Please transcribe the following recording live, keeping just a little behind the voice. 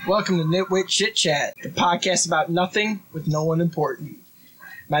Welcome to Nitwit Chit Chat, the podcast about nothing with no one important.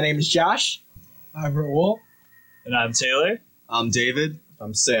 My name is Josh. I'm Raul. And I'm Taylor. I'm David.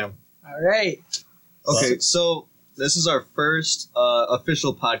 I'm Sam. All right. Okay, so this is our first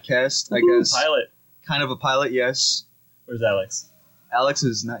official podcast, I guess. Pilot. Kind of a pilot, yes. Where's Alex? Alex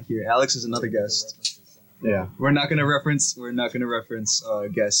is not here. Alex is another guest. Yeah. We're not gonna reference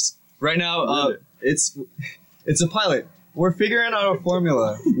guests. Right now, it's a pilot. We're figuring out a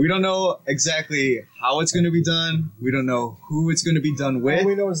formula. We don't know exactly how it's going to be done. We don't know who it's going to be done with. All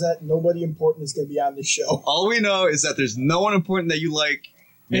we know is that nobody important is going to be on this show. All we know is that there's no one important that you like.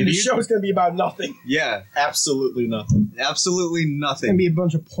 And the show is going to be about nothing. Yeah. Absolutely nothing. Absolutely It's nothing. going to be a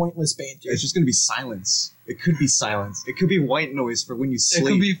bunch of pointless banter. It's just going to be silence. It could be silence. It could be white noise for when you It sleep.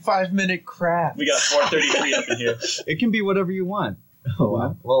 could be 5-minute crap. We got 433 up in here. It can be whatever you want. Oh,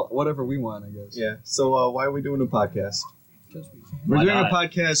 wow. Well, whatever we want, I guess. Yeah. So why are we doing a podcast? We're Why doing not? a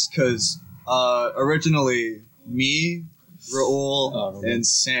podcast because originally me, Raul, and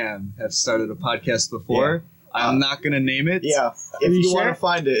Sam have started a podcast before. I'm not going to name it. Yeah. If you you want sure? to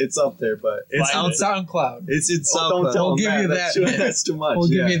find it, it's up there, but It's Find out. it. SoundCloud. It's Oh, don't SoundCloud. tell We'll them give you That's that. that's too much. We'll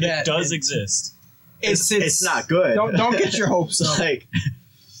give you It that. does exist. It's not good. Don't get your hopes up. like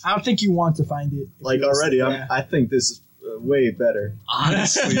I don't think you want to find it. already. Yeah. I think this is way better.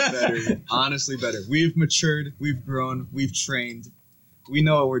 Honestly better. Honestly better. We've matured. We've grown. We've trained. We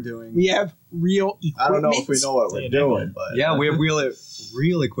know what we're doing. We have real equipment. I don't know if we know what we're doing, but Yeah, we have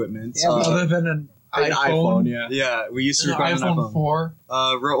real equipment. Yeah, Other than an an iPhone. Yeah. Yeah, we used to An record on an iPhone iPhone. 4.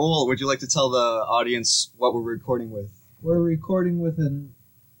 Raul, would you like to tell the audience what we're recording with? We're recording with an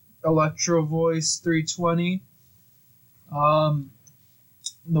Electro Voice 320.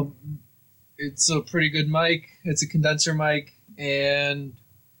 It's a pretty good mic. It's a condenser mic, and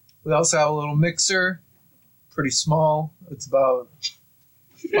we also have a little mixer. Pretty small. It's about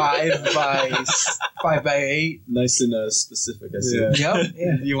 5 by 8. Nice and specific. I see. Yeah. Yep.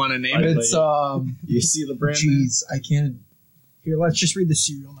 Yeah. You want to name it? It's You see the brand? Jeez, I can't. Here, let's just read the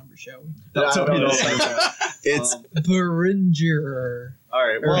serial number, shall we? That's what we don't It's Beringer, all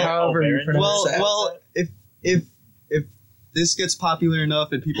right. or Well, however you Behringer? pronounce that. well, if this gets popular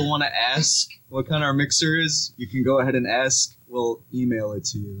enough and people want to ask what kind our mixer is, you can go ahead and ask. We'll email it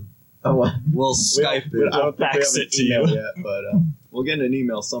to you. Oh, well. We'll Skype I it. don't think we have fax an it to email you. yet, but we'll get an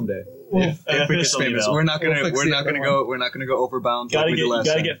email someday. If we get Official famous, email. we're not gonna We'll fix we're the not gonna other go we're not gonna go overbound. Gotta like we did last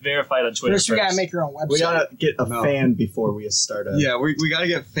time. get verified on Twitter First, we got to make your own website. We gotta get a No. fan before we start a. Yeah, we gotta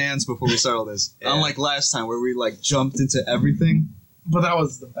get fans before we start all this. Yeah. Unlike last time where we jumped into everything. But that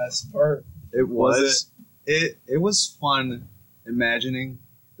was the best part. It Was it was fun imagining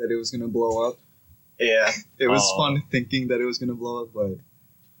that it was gonna blow up. Yeah. It was Aw. fun thinking that it was gonna blow up, but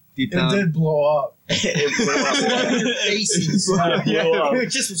deep It down did blow up. It blew up. Blow in your faces. It blew up. It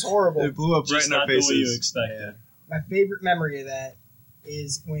just was horrible. it blew up right Just in our not the way you faces. expected. My favorite memory of that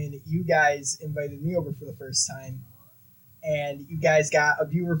is when you guys invited me over for the first time, and you guys got a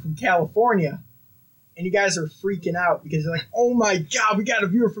viewer from California, and you guys are freaking out because you're like, "Oh my god, we got a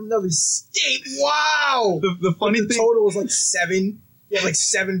viewer from another state! Wow!" The funny the thing total was like 7. You had like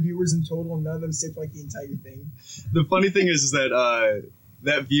 7 viewers in total, and none of them stayed for like the entire thing. is that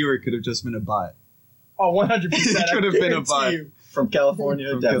that viewer could have just been a bot. Oh, 100%. It could have been a bot. From California,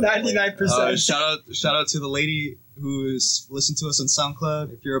 From definitely. 99%. Shout out to the lady who's listened to us on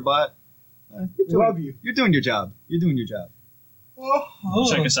SoundCloud. If you're a bot, We love you. you're doing your job. You're doing your job.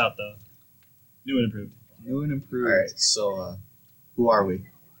 Oh. Check us out, though. New and improved. New and improved. All right. So, who are we?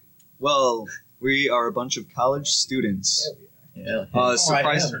 Well, we are a bunch of college students. Yeah.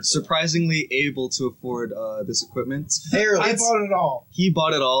 Surprisingly able to afford this equipment. Barely. I It's- bought it all. He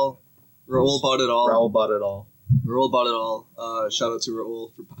bought it all. Raul bought it all. Raul bought it all. Raul bought it all. Shout out to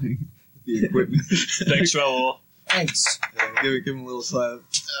Raul for buying the equipment. Thanks, Raul. Thanks. give him a little slap.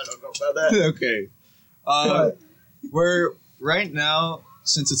 I don't know about that. Okay. We're right now,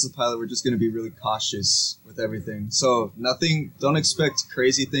 since it's a pilot, we're just going to be really cautious with everything. So don't expect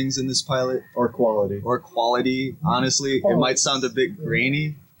crazy things in this pilot Or quality. or quality. Honestly, it might sound a bit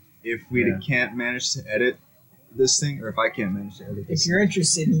grainy if we Yeah. can't manage to edit this thing, or if I can't manage to edit this If you're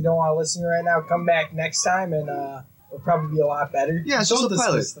interested and you don't want to listen right now, come back next time and it'll probably be a lot better. Yeah, it's just Don't a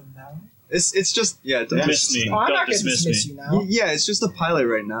pilot. dismiss them now. It's just, yeah. Don't Dismiss me. Oh, I'm Don't not going to dismiss dismiss me. you now. Yeah, it's just a pilot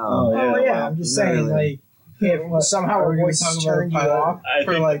right now. Oh, Oh, yeah. yeah, I'm just Not saying, really. like, if somehow Are our we gonna voice talk about turned you pilot? off. I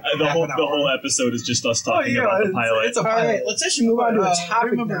For think like the half whole an the whole hour. episode is just us talking about the pilot. It's a All pilot. right, let's actually move on to a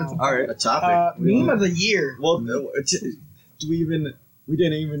topic remember now. it's a All right. A topic. Meme of the year. Well, do we even? We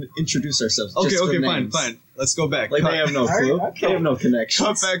didn't even introduce ourselves. Okay, just okay, for fine, names. fine. Let's go back. Like they have no All right, clue. okay. They have no connection.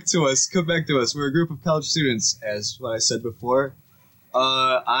 Come back to us. Come back to us. We're a group of college students, as what I said before.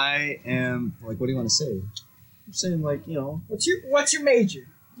 I am like. What do you want to say? I'm saying like What's your major?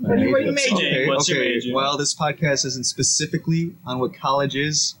 What do you major? Okay, what's your major? While this podcast isn't specifically on what college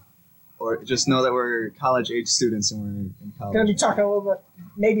is, or just know that we're college age students and we're in college. Gonna be talking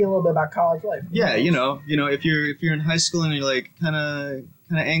maybe a little bit about college life. Yeah, if you're in high school and you're like kind of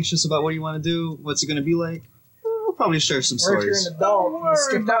anxious about what you want to do, what's it gonna be like? We'll probably share some Or if you're stories. an adult, and you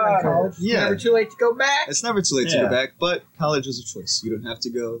skipped out on college. Yeah. It's never too late to go back. It's never too late to Yeah. go back, but college is a choice. You don't have to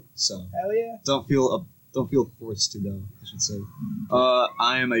go, so Hell yeah. don't feel forced to go. I should say.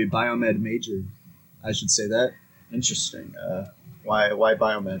 I am a biomed major. I should say that. interesting. Why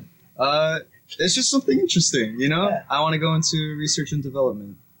biomed? It's just something interesting, Yeah. I want to go into research and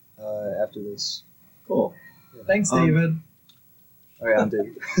development after this. Cool. Thanks, David. All right, I'm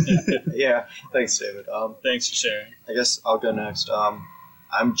David. Yeah. Thanks, David. Thanks for sharing. I guess I'll go next.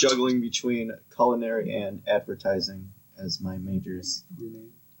 I'm juggling between culinary and advertising as my majors.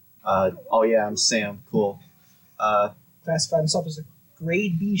 Oh yeah, I'm Sam. Cool. Classify himself as a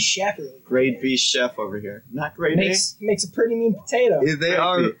grade B chef. Grade B chef over here. Not grade Makes a pretty mean potato. They Grade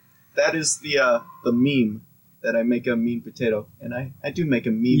are. B. That is the meme that I make a mean potato, and I do make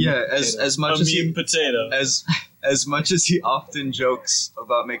a mean. Yeah, potato. as A much as he mean potato. as much as he often jokes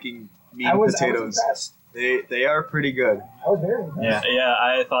about making mean I was potatoes, impressed. they are pretty good. I was very impressed. Yeah,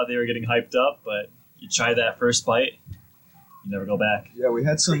 I thought they were getting hyped up, but you try that first bite, you never go back. Yeah, we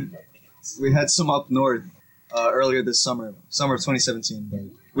had some up north earlier this summer of 2017.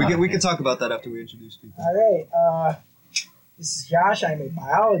 But we can talk about that after we introduce people. All right. This is Josh. I'm a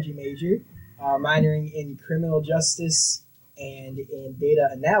biology major, minoring in criminal justice and in data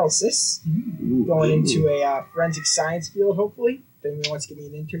analysis. Going into a forensic science field, hopefully. If anyone wants to give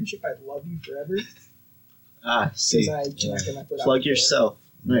me an internship, I'd love you forever. See, Because I cannot get my foot out plug the door. yourself.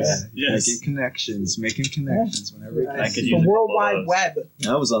 Nice. Yes. Making connections whenever. Uh, I could the use a World couple Wide of those. Web.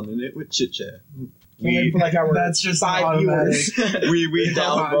 I was on the Knit with Chit Chat. Came in for like our That's just 5 automatic. viewers. we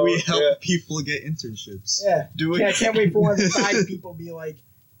Downvote, help yeah. people get internships. Yeah. Do I can't wait for one of the 5 people to be like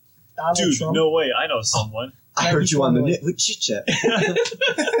Donald Dude, Trump. no way. I know someone. I heard you on the Like- Knit with Chit Chat.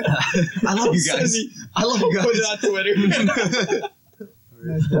 I love you guys. I love you guys. Put it on Twitter.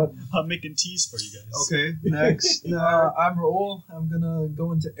 I'm making teas for you guys. Okay, next. I'm Raul. I'm gonna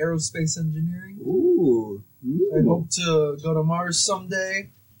go into aerospace engineering. Ooh. I hope to go to Mars someday.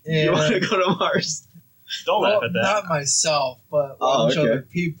 And You want to go to Mars? Don't well, laugh at that. not myself, but Oh, launch okay. other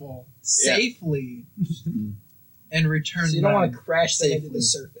people safely and return. So you don't want them to crash them into safely. the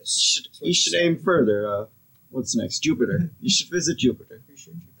surface. You should aim further. What's next? Jupiter. You should visit Jupiter.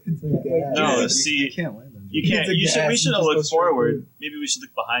 No, I see, can't land on you It's can't. a We gas, should you have just go looked straight forward. through. Maybe we should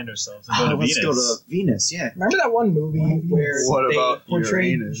look behind ourselves and go to Let's Venus. go to Venus. Yeah. Remember that one movie where What they about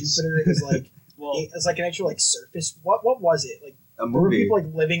portrayed Uranus? Jupiter as like Well, as like an actual like surface? What was it? Like a were movie. people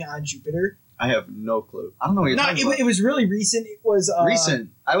like living on Jupiter? I have no clue. I don't know what you're No, talking it, about. it was really recent. It was Recent.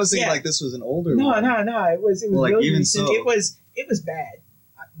 I was thinking yeah. like this was an older No, one. no. It was Well, like, really even recent. so. It was bad.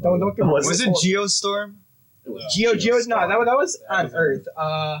 Don't get me Was wrong. Was it Geostorm? Geo? No, that was on Earth.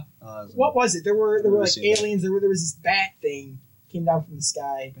 What was it? There were Never like seen that. aliens. There was this bat thing came down from the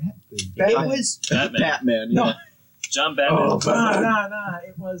sky. Batman. It was Batman. Batman. No. Yeah. John Batman. Oh, no.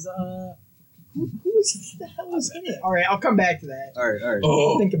 It was who the hell was in it? All right, I'll come back to that. All right.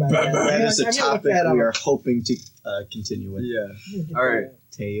 Oh, Think about that. that is a I'm gonna look topic that up. we are hoping to continue with. Yeah. I'm gonna think All about right.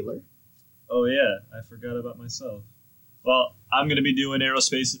 that. Taylor. Oh yeah, I forgot about myself. Well, I'm gonna be doing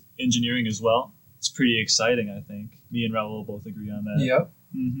aerospace engineering as well. It's pretty exciting, I think. Me and Raul both agree on that. Yep.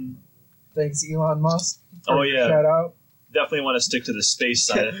 hmm Thanks, Elon Musk. Oh yeah, Shout out. definitely want to stick to the space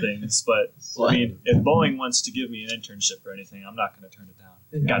side of things. But What? I mean, if Boeing wants to give me an internship or anything, I'm not gonna turn it down.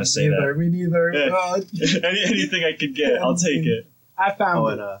 Gotta say that. Me neither. Yeah. Anything I could get, I'll take it. I found Oh,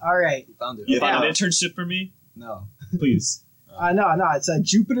 it. and, All right. You found it. You Yeah. find an internship for me, No. please. No. It's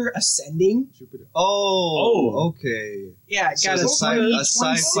Jupiter Ascending. Jupiter. Oh. Okay. Yeah, it So got it's a a 20,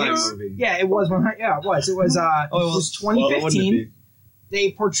 sci-fi 26. movie. Yeah, it was one. Yeah, it was. It was. It was What would it 2015. be?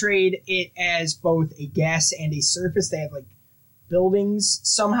 They portrayed it as both a gas and a surface. They have like buildings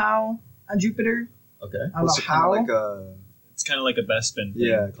somehow on Jupiter. Okay. I don't Was know it kinda how. like a It's kind of like a Bespin thing.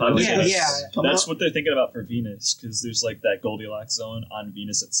 Yeah, Obviously, yeah, that's- yeah. That's what they're thinking about for Venus, because there's like that Goldilocks zone on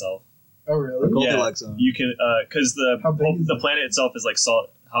Venus itself. Oh a really? Goldilocks zone? You can, because How big is the it? planet itself is like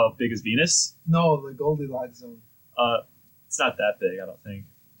salt. How big is Venus? No, the Goldilocks zone. It's not that big, I don't think.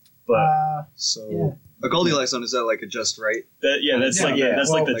 But So Yeah. a Goldilocks zone, is that like a just right? that's Yeah, like that's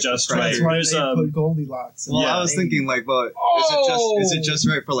well, like the like just the right. That's why There's they put Goldilocks. in Well, Yeah. I was thinking like, but is it just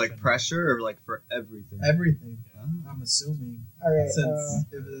right for like pressure or like for everything? everything. Ah. I'm assuming All right. since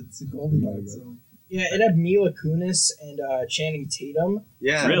if it's a Goldilocks zone. Yeah, it had Mila Kunis and Channing Tatum.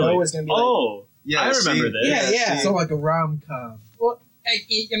 Yeah. Really? I know it's gonna be like, Oh, Yeah. I remember see? this. Yeah. So like a rom com. well, I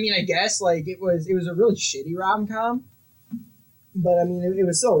mean, I guess like it was a really shitty rom com, but I mean, it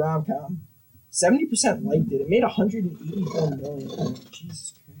was still a rom com. 70% liked it. It made 184 million.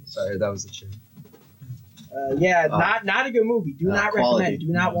 Jesus Christ. Sorry, that was the chair. Yeah, not a good movie. Do not quality. recommend. Do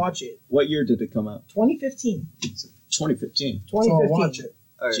not watch it. What year did it come out? 2015. 2015. So I'll 2015. watch it.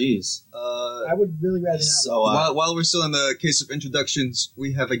 All right. Jeez. I would really rather not. So While we're still in the case of introductions,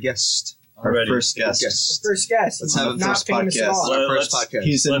 we have a guest. our Already. first guest. Guest. First guess. Let's He's have him not first famous at podcast. all. Let- Our first let's- podcast.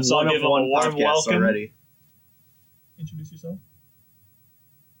 He's in Let's all one give of him a one warm podcast welcome. already. Introduce yourself.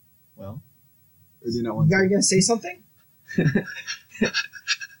 Well, Or do you not want You to? guys gonna say something?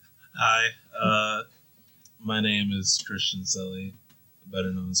 Hi, my name is Christian Selly,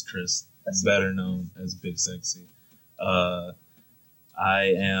 better known as Chris, better known as Big Sexy.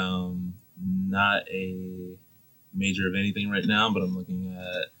 I am not a major of anything right now, but I'm looking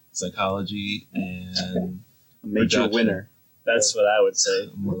at psychology and a major Production. winner. That's what I would say.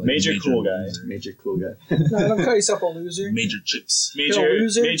 more like Major cool guy. loser. Major cool guy. No, don't call yourself a loser. Major chips. Major,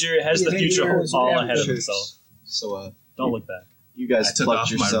 loser. Major has the Yeah, future major loser. all Yeah, ahead of sure. himself. So Don't look back. you I guys took plugged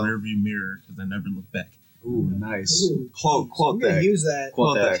off yourself. my rearview mirror because I never look back. Ooh, nice. Ooh, Quote I'm gonna that. use that.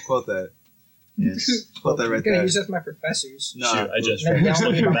 Quote that. that. Quote that. Yes. Quote that I'm right gonna there. use that for my professors. No, Shoot, I just Never read down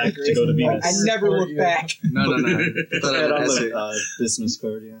looking about back my to go to grades. Venus. I never look back. no. Put that Put on that an on essay. the business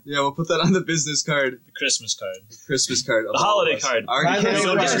card, yeah. Yeah, we'll put that on the business card, The Christmas card. Christmas card. of The all holiday of us. card. Our- By the way, We don't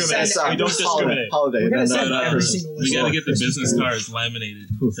we're gonna discriminate. send- We don't discriminate. Holiday. We're gonna no, send no, every no. single We gotta get the Christmas business card. cards laminated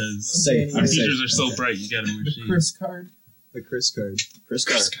because Safe. our Safe. features are so bright. You gotta move The shades. Chris card. The Chris card. Chris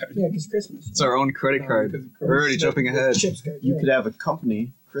card. Yeah, because Christmas. It's our own credit No, card. because of We're already jumping ahead. Chips card. You yeah. could have a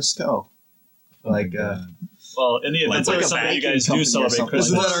company, Crisco. Like, Well, in the event Like that a some of you banking guys do company or celebrate something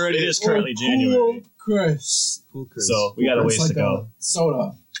Christmas, like that. Already- it is currently Oh, January. Cool Chris. Cool Chris. So we got a It's ways like to go.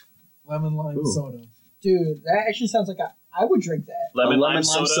 soda. Lemon lime Ooh. soda. Dude, that actually sounds like I would drink that. Lemon a lime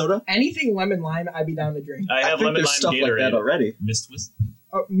soda. Anything lemon lime, I'd be down to drink. I have think lemon there's lime stuff like that Gatorade. already. Mist twist.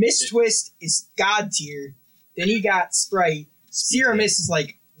 Oh, Miss Twist is god tier. Then you got Sprite. Sierra Mist is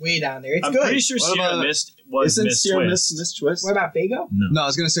like way down there. It's I'm good. pretty sure What Sierra about- Mist was Isn't Miss Sierra Twist. Miss Twist? What about Fago? No. No, I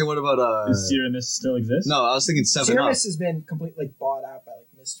was gonna say, what about Does Sierra Mist still exist? No, I was thinking Seven Sierra Up. Mist has been completely like bought out by like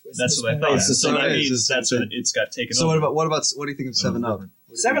Miss Twist. That's at what I this thought. point. It's the So same that thing. means It's the that's same what it's got taken So over. what do you think of Seven Up?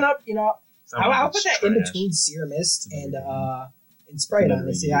 Seven Up, you know, I'll put that in Trash. between Sierra Mist It's and very Sprite. It's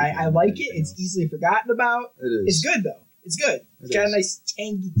Honestly, very I like it. anything It's else. easily forgotten about. It is. It's good though. It's good. It's It got is. a nice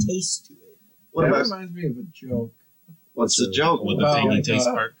tangy taste to it. What that about reminds me of a joke. what's the joke? With the Well, tangy like, taste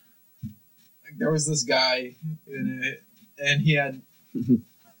part. Like, there was this guy in it, and he had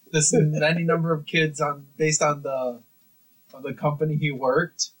this many number of kids based on the company he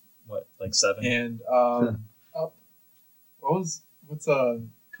worked, What, like 7? and up. What's a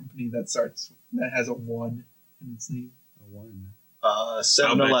company that has a 1 in its name? A one.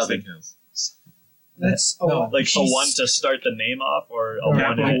 7-Eleven. That's No, Like a 1 to start the name off, or a Or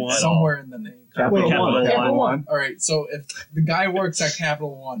 1 in it at all? somewhere in the name. Capital Wait, One. Capital One. All right, so if the guy works at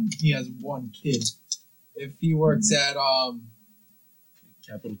Capital One, he has 1 kid. If he works at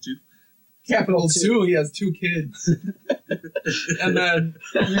Capital 2. Capital Two, he has 2 kids. And then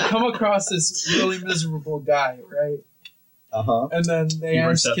you come across this really miserable guy, right? Uh-huh. And then they He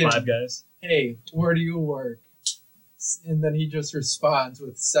works ask at him, Five Guys. "Hey, where do you work?" And then he just responds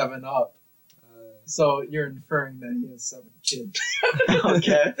with 7 Up. So you're inferring that he has 7 kids.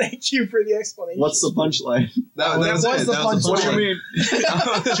 Okay. Thank you for the explanation. What's the punchline? That that was was it. the That was the What do punchline. you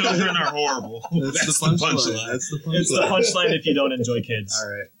punchline. mean? Children are horrible. That's the punchline. That's the punchline. It's the punchline if you don't enjoy kids. All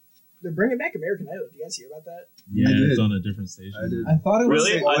right. They're bringing back American Idol. Did you guys hear about that? Yeah, I did. it's on a different station. I did. I thought it was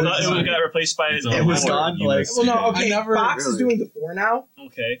Really? I thought it got replaced by It's a on It was our gone, like- US Well, no. channel. Okay, I never- Fox is really. doing the 4 now,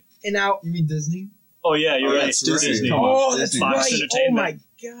 Okay. and now. You mean Disney? Oh yeah, you're Oh, right. that's Disney. Disney. Come on. Oh, that's Disney. right. Fox Oh Entertainment. my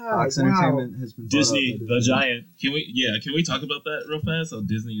god! Fox wow. Entertainment has been bought Disney, out by the Disney. giant. Can we talk about that real fast? How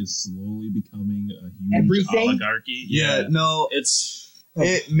Disney is slowly becoming a huge Everything? oligarchy. Yeah, no, It's.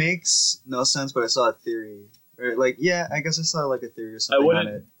 it makes no sense, but I saw a theory. Or like, yeah, I guess I saw like a theory or something on wouldn't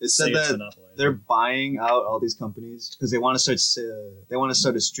it. It Say said it's that monopolized. they're buying out all these companies because they want to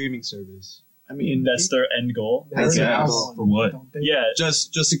start a streaming service. I mean, That's their end goal. They already Yeah. have For one, what? don't they? Yeah.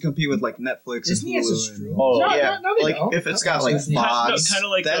 Just to compete with like Netflix Disney and has a Hulu. stream. Oh, no, yeah. no, they like don't. if it's No, got like Disney. Fox, Kind of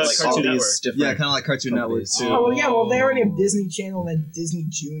like that's Cartoon all these Network. different. yeah, kind of like Cartoon Network companies. too. Oh yeah, well they already have Disney Channel and then Disney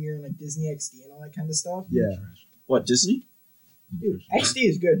Junior and like Disney XD and all that kind of stuff. Yeah, What, Disney? Dude, XD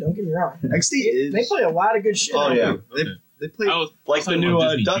is good. Don't get me wrong. XD is. They play a lot of good shit. Oh, on yeah. there. They, They played. I was Like the talking new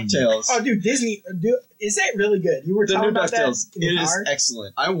about Disney DuckTales. Oh, dude, Disney, dude, is that really good? You were The talking new about DuckTales. that in the It is car?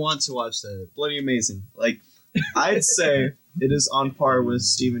 excellent. I want to watch that. Bloody amazing. Like, I'd say it is on par with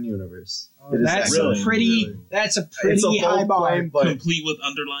Steven Universe. Oh, It is that's Really? a pretty. Really. That's a It's pretty a high bold bar. claim, but complete with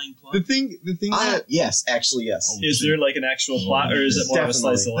underlying plot. The thing that yes, actually yes. Oh, Is there like an actual plot, or is it more of a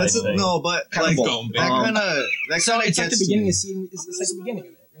slice of life that's thing? no, but Kind like of going that back. kind of that So kind of it's like gets the beginning to of season. It's like the beginning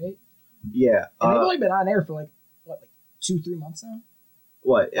of it, right? Yeah. And they've only been on air for like 2-3 months now.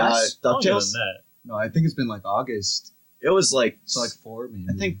 What? Less? Longer than DuckTales? that. No, I think it's been like August. It was like So like 4 maybe.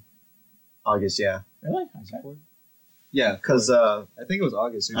 I think August. Yeah, Really? Was it Okay. 4? Yeah, because I think it was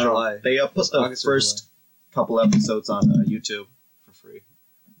August or I don't know, July. they put It's the August or first couple episodes on YouTube for free,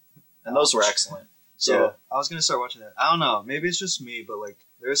 and those were excellent. So Yeah. I was gonna start watching that. I don't know. Maybe it's just me, but like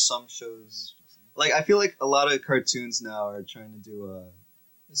there's some shows. Like I feel like a lot of cartoons now are trying to do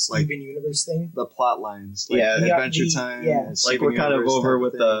The Steven Universe thing. the plot lines. Like Yeah. Adventure The- Time. yeah. Like Steven we're kind of Universe over type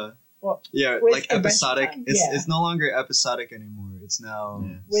with thing. the Yeah, With like Adventure episodic. Time, It's yeah. it's no longer episodic anymore. It's now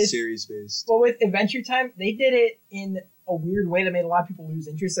Yeah. With- series based. Well, with Adventure Time, they did it in a weird way that made a lot of people lose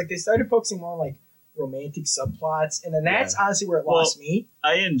interest. Like they started focusing more on like romantic subplots, and then that's honestly where it lost me.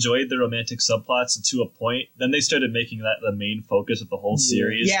 I enjoyed the romantic subplots to a point. Then they started making that the main focus of the whole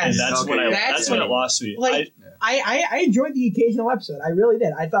series, Yes. and that's Okay, when that's that's when when- it lost me. Like I enjoyed the occasional episode. I really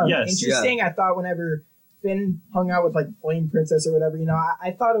did. I thought it was Yes, interesting. I thought whenever Finn hung out with like Flame Princess or whatever,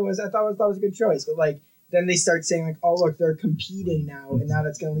 I thought it was a good choice. But like then they start saying like, oh look, they're competing now, and now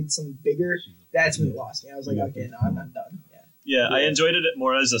that's gonna lead to something bigger. That's when it lost me. I was like, okay, no, I'm not done. Yeah. I enjoyed it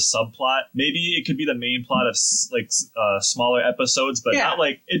more as a subplot. Maybe it could be the main plot of smaller episodes, but Yeah. not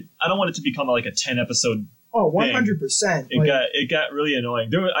like it. I don't want it to become like a 10 episode. Oh, 100%. It got really annoying.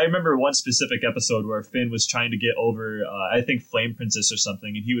 I remember one specific episode where Finn was trying to get over, I think Flame Princess or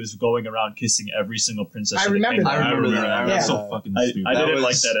something, and he was going around kissing every single princess. I in the remember kingdom. that. I remember that. Yeah. That's so fucking stupid. I That didn't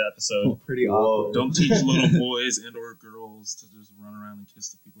like was- that episode. Pretty Whoa. awkward. Don't teach little boys and or girls to just run around and kiss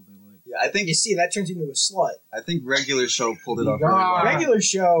the people they like. Yeah, I think you see, that turns into a slut. regular show pulled it off really Ah. well. Regular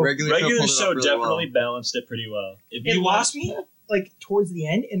show, Regular Regular pulled it show off really definitely well. balanced it pretty well. If it you lost watch, me like towards the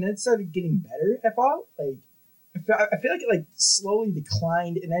end, and then it started getting better. I thought like I feel like it like slowly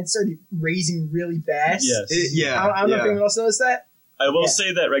declined, and then started raising really fast. Yes. I don't know if anyone else noticed that. I will Yeah.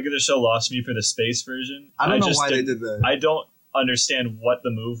 say that regular show lost me for the space version. I don't know just why they didn't- did that. I don't understand what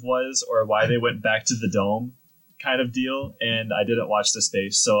the move was or why they went back to the dome kind of deal, and I didn't watch the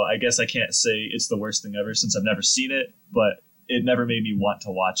space, so I guess I can't say it's the worst thing ever since I've never seen it, but it never made me want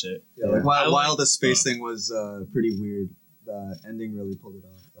to watch it. Yeah, like, I while like- the space thing was pretty weird, the ending really pulled it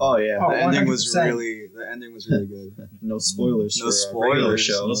off. Oh yeah, Oh, the ending was 100%. really good. no spoilers. No for a spoilers. regular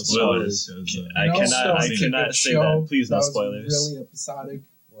show. no spoilers. 'cause, I No, cannot so I it's cannot say that. Please, no spoilers. Really episodic.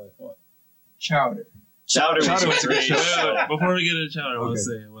 What? Chowder. Chowder Chowder was was a a great good show. Wait, before we get into Chowder, I want Okay.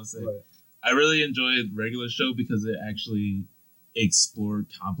 to say, What? I really enjoyed regular show because it actually explored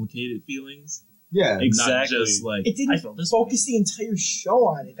complicated feelings, Yeah. Exactly. not just like It I didn't felt this focus the entire show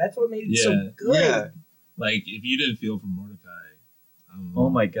on it. That's what made it Yeah. so good. Yeah. way. Like if you didn't feel for Mordecai, I don't know. Oh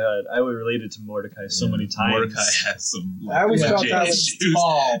my god, I would relate it to Mordecai so many times. Mordecai has some. I always felt legit that was issues.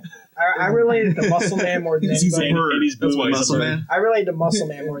 tall. I related to Muscle Man more than Because he's a anybody. bird. And he's That's blue why and he's a Muscle bird. Man. I related to Muscle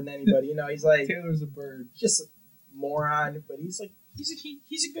Man more than anybody. He's like Taylor's a bird. just a moron, but he's a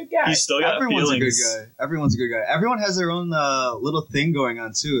good guy. He's still got Everyone's feelings. a good guy. Everyone's a good guy. Everyone has their own little thing going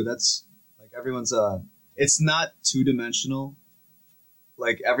on too. That's like everyone's it's not two dimensional.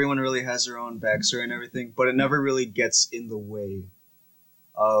 Like everyone really has their own backstory and everything, but it never really gets in the way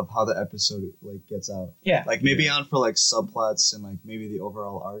of how the episode like gets out. Yeah. Like maybe on for like subplots and like maybe the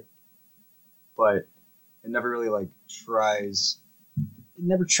overall arc. But it never really like tries. It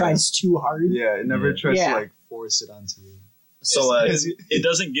never tries too hard. Yeah, it never Yeah. tries Yeah. to like force it onto you. So It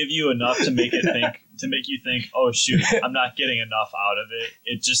doesn't give you enough to make you think, oh shoot, I'm not getting enough out of it.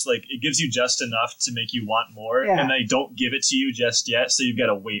 It just like it gives you just enough to make you want more, Yeah. and they don't give it to you just yet, so you've got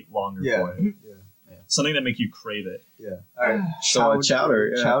to wait longer Yeah. for it. Yeah. Something that make you crave it. Yeah. All right. So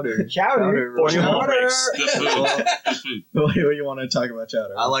Chowder, yeah. Chowder. Chowder. For your Chowder. breaks. Good food. Good food. what do you want to talk about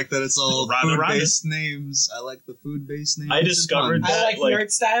Chowder? I like that it's all Ramen, food-based names. I like the food-based names. I It's discovered fun. I like Like, the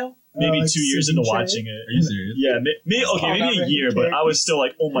art style. Maybe Like 2 years into Signature. watching it. Are you serious? Yeah, maybe Oh, maybe not a very year, but I was still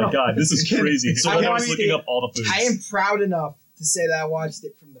like, oh my No. god, this is crazy. So I then I was watched looking it. up all the foods. I am proud enough to say that I watched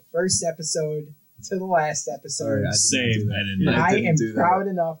it from the first episode to the last episode. Sorry, I did Same. not do that. I didn't. Yeah. know. I didn't am do that. proud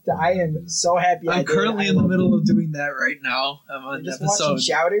enough that I am so happy. I I'm did it. currently I in the love middle of doing that right now. I'm it. on Just episode. watching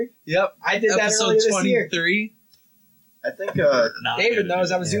Chowder. Yep. I did that Episode earlier this year. 23. I think Not David good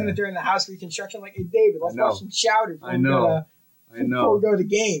knows at I was Yeah. doing it during the house reconstruction. Like, hey, David, let's I know. watch some Chowder before I we know. go to I know. before we go to the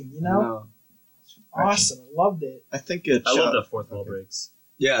game. You I know? Awesome. I loved it. I think it. I love the fourth wall breaks.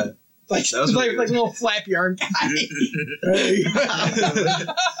 Yeah. Like, That was really like good. little flappy arm guy. Hey.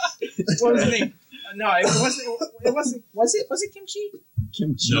 What was his name? No, it wasn't. Was it Kimchi?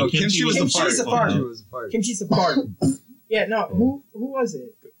 Kimchi. No, Kimchi was the Kimchi fart. was the fart. Kimchi was the fart. Kimchi's the fart. Yeah, no. Who was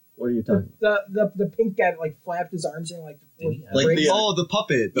it? What are you talking? The pink guy that like flapped his arms in like the Like breaks. the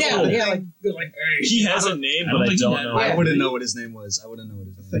puppet. The yeah, puppet yeah, thing. like hey. He has a name, I but don't I think he don't had- know. I Yeah. wouldn't know what his name was. I wouldn't know what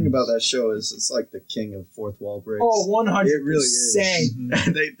his The name thing about that show is it's like the king of fourth wall breaks. Oh, 100%. It really is. And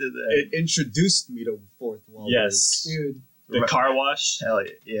they did that. It introduced me to fourth wall. Yes. Dude. The car wash. Hell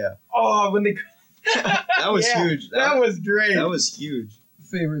yeah. Oh, when they That was Yeah, huge. that was great. That was huge.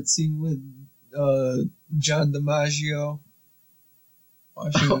 Favorite scene with John DiMaggio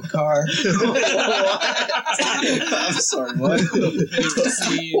washing the car. I'm sorry, what?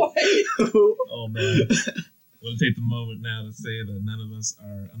 What? Oh man. We'll take the moment now to say that none of us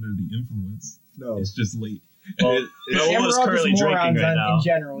are under the influence. No. It's just late. Well, And Noah we're is all currently just drinking morons right now. in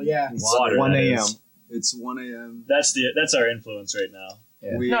general, yeah. Water, 1 that a.m. is. It's 1 a.m. That's our influence right now.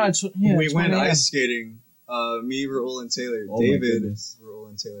 Yeah. We, No, it's we went 1 a.m. ice skating. Me, Raul, and Taylor. Oh my David, goodness. Raul,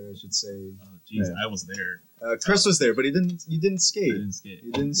 and Taylor, I should say. Jeez, Yeah. I was there. Chris was there, but you didn't I skate. didn't skate.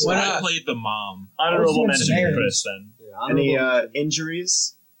 You didn't Why skate. not? I played the mom. Honorable doing mention some to errands. Chris then. Yeah, Any honorable-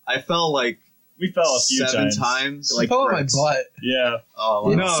 injuries? I fell like We fell a few 7 times. times. Like Fell on my bricks. butt. Yeah. Oh,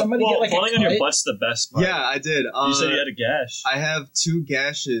 Did No, somebody Well, get like falling a on your cut? butt's the best part. Yeah, I did. You said you had a gash. I have 2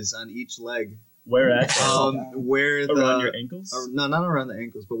 gashes on each leg. Where at? Where the Around your ankles? no, not around the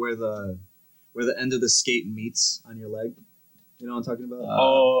ankles, but where the end of the skate meets on your leg. You know what I'm talking about?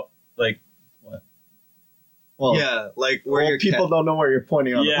 Oh, like well, yeah, like where well, your people don't know where you're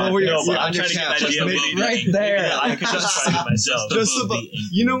pointing on. yeah, Well, where no, you're- but on I'm your trying to get calf, an idea. just Maybe right there. Yeah, I could just try it myself. Just above above- the ankle.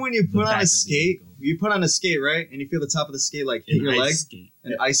 You know when you The put on back a of the skate, ankle. you put on a skate, right? And you feel the top of the skate like hit In your ice leg. skate.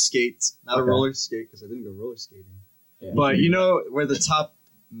 An ice skate, not a Okay. roller skate, because I didn't go roller skating. Yeah. But you know where the top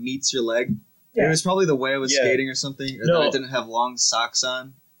meets your leg? Yeah. It was probably the way I was Yeah. skating or something, or No. that I didn't have long socks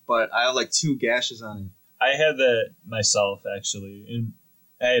on. But I have like 2 gashes on it. I had that myself actually, and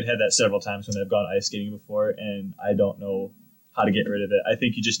I had that several times when I've gone ice skating before, and I don't know how to get rid of it. I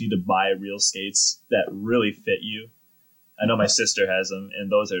think you just need to buy real skates that really fit you. I know my sister has them,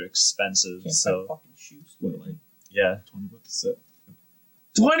 and those are expensive. Can't So buy fucking shoes. What, like yeah, $20? so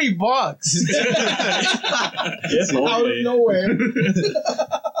 $20. if Out of only. nowhere.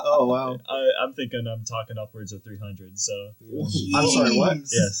 Oh wow. I'm thinking I'm talking upwards of 300. So I'm sorry, what? Jeez.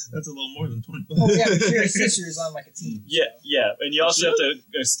 yes, That's a little more than $20. Oh yeah, but your sister's on like a team. yeah, and you also have to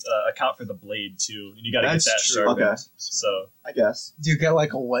account for the blade too, and you got to get That's that true. sharpened. Okay. So I guess. Do you get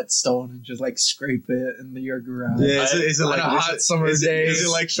like a whetstone and just like scrape it in your garage? Yeah, is it on like a hot summer is day. Is it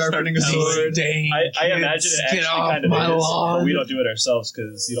like sharpening a Start sword? Dang, I imagine kids, it get actually off kind of my is, but lawn. we don't do it ourselves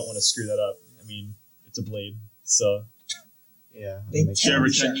because you don't want to screw that up. I mean, it's a blade, so Yeah. They makes Did you ever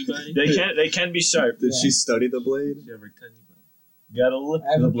sense. cut anybody? they can be sharp. Did Yeah. she study the blade? Did you ever cut anybody? Gotta look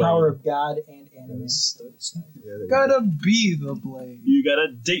I have the the blade. power of God and anime. Yeah, they- Gotta be the blade. You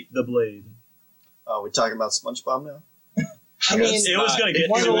gotta date the blade. Oh, we're talking about SpongeBob now. I mean, It was gonna get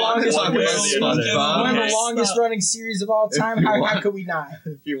one of to the it longest one way or running the other. SpongeBob. one of Okay. the longest running series of all time. If you How want. could we not?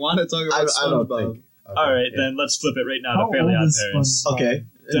 If you want to talk about I don't SpongeBob, think. All right, yeah. then let's flip it right now How to Fairly old Odd is Parents. SpongeBob? Okay.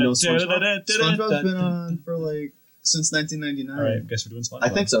 No SpongeBob? SpongeBob's been on for like since 1999. All right, guess we're doing SpongeBob. I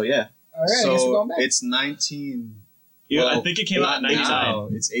think so. Yeah. All right, I guess we're So going back. it's 19. Yeah, I well, think it came out in 99, now.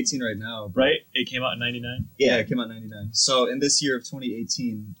 It's 18 right now. but- right? It came out in 99. Yeah, it came out in 99. So in this year of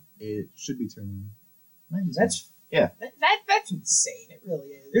 2018, it should be turning 19. That's Yeah. That's insane. It really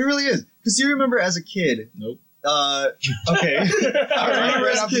is. It really is. Because you remember as a kid. Nope. Okay. All right, remember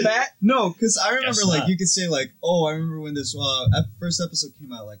right as a off the kid- bat. No, because I remember Guess like not. you could say like, oh, I remember when this first episode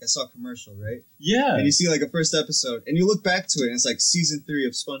came out. Like I saw a commercial, right? Yeah. And you see like a first episode, and you look back to it, and it's like season 3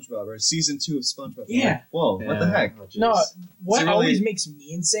 of SpongeBob or season 2 of SpongeBob. I'm Yeah. like, whoa, what the Yeah. heck? Oh, jeez. No, what So really- always makes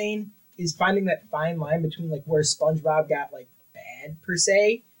me insane is finding that fine line between like where SpongeBob got like bad per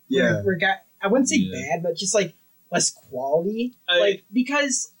se. Yeah. Where it got I wouldn't say Yeah. bad, but just like less quality. I- like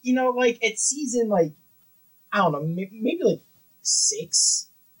because like it's season like I don't know maybe like 6.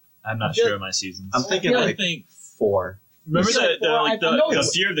 I'm not I feel sure of my seasons. I'm thinking Yeah, I like think 4. Remember Yeah, the well, I know the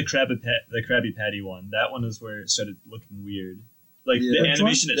it's- Fear of the Krabby Patty one? That one is where it started looking weird. Like Yeah. the Which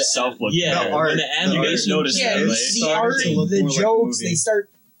animation one? itself looked Yeah, bad. The art- when the the animation art- noticed Yeah, that, the, right? the Started art, to look the more like a jokes, movie. they start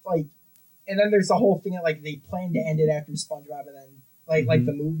like, and then there's the whole thing that like they plan to end it after SpongeBob, and then like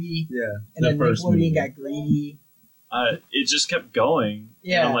the movie, Yeah. and The then first Nickelodeon movie. got greedy. It just kept going.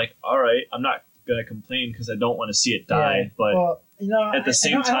 Yeah. And I'm like, all right, I'm not gonna complain because I don't want to see it die. Yeah. But well, at the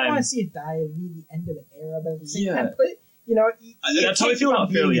same I don't time- want to see it die. It would be the end of an era, but at the same Yeah. time, but you That's how I feel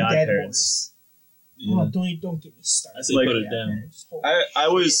about Fairly Odd Parents. Yeah. Don't get me started. I say Like- put it down.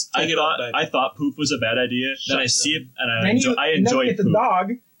 I thought poop was a bad idea. Then I see it and I Then you, I and then we enjoyed get the poop.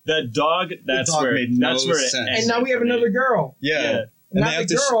 dog, That dog. That's dog where. made no That's where it sense. ended and now we have for me. another girl. Yeah. And Not they have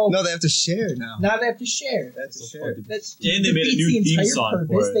the to girl. no, they have to share now. Now they have to share. That's a So share. fucking- That's And they made a defeats new the theme entire song for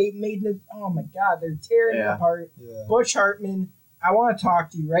purpose. it. They made the. Oh my god, they're tearing it Yeah. apart. Yeah. Butch Hartman, I want to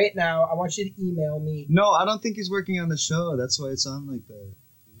talk to you right now. I want you to email me. No, I don't think he's working on the show. That's why it's on like that.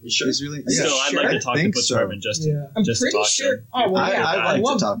 You sure? He's really Still, I'd Sure. like to talk to think Butch so. Hartman just to I'm just to pretty talk to sure. him. Oh well, yeah, I'd I like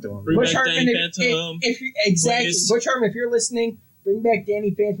love to talk to him. Bring Butch back Hartman. Danny If Phantom. you exactly, Please. Butch Hartman, if you're listening, bring back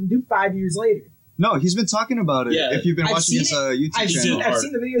Danny Phantom. Do 5 years later. No, he's been talking about it. Yeah. If you've been I've watching seen his YouTube I've channel.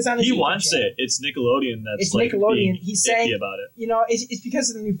 seen the videos on his He YouTube wants channel. it. It's Nickelodeon that's It's like Nickelodeon. being He's saying, iffy about it. you know, it's because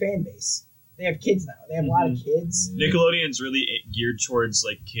of the new fan base. They have kids now. They have a lot of kids, Nickelodeon's really geared towards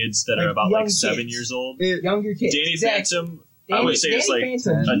like kids that are Like about young like 7 kids. years old. It- younger kids. Danny exactly. Phantom, I would say it's like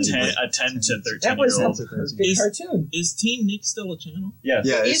Phantom, a Jesus. 10 to 13 That was year a old. perfect Is- cartoon. Is Teen Nick still a channel? Yes.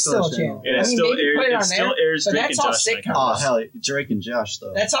 Yeah, It's still a channel. And I it mean, still maybe airs. put it It on still there, airs but Drake that's and all Josh. sitcoms. Oh hell, Drake and Josh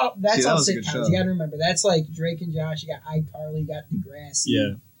though. That's all. That's See, that all was a good sitcoms. show. You got to remember. That's like Drake and Josh. You got iCarly. You got Degrassi. Yeah. Do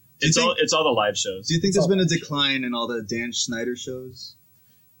you It's think- all the live shows. Do you think It's there's all been a bullshit. decline in all the Dan Schneider shows?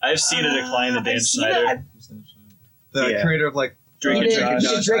 I've seen a decline in Dan I've seen Schneider. that. The Yeah. creator of like Drake He and did- Josh.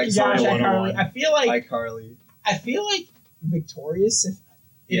 he did Drake and Josh. iCarly iCarly. 101. I feel like Victorious. If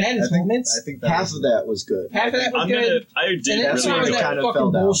it had I its think, moments. I think that Half of that was good. Half of that was I'm good. gonna. I did And then That's some where of it that kind of fucking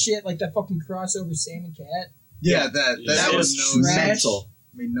fell down. bullshit, like that fucking crossover Sam and Cat. yeah, that That made was no trash. sense.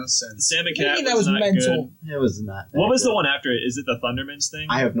 Made no sense. Sam and What do you Cat mean that was was not mental? good. It was not. What was the good. one after it? Is it the Thundermans thing?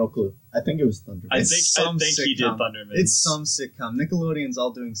 I have no clue. I think it was Thunder. I It's think some he did sitcom. Thundermans. It's some sitcom. Nickelodeon's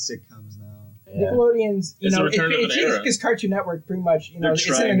all doing sitcoms now. Yeah. Nickelodeon's, It's the return of an era. because Cartoon Network pretty much, They're it's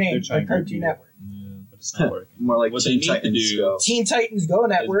in the trying- name, they're trying like to Cartoon do it. Network. Yeah. but it's not working. More like What they Teen need to Titans do- Go. Teen Titans Go Let's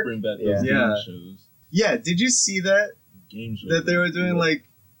Network. bring back Yeah. those game Yeah. shows. Yeah, did you see that? Game shows. That they were doing like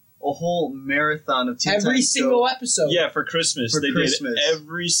a whole marathon of Teen Every Titans single Go. episode. Yeah, for Christmas For they Christmas. did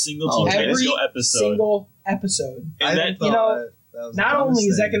every single Oh, Teen Titans every Go episode. single episode. And I that thought you know, that was Not the only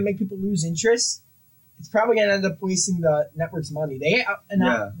is that thing. going to make people lose interest, it's probably going to end up wasting the network's money. They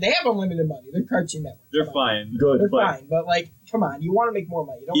have unlimited money. They're Cartoon Network. they're Come on. fine. Good. They're but fine, but like, come on, you want to make more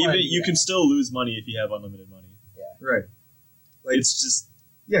money. You don't want Even to you can still lose money if you have unlimited money. Right. Like, It's just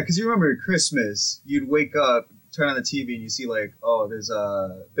yeah, because you remember Christmas, you'd wake up, turn on the TV, and you see like, oh, there's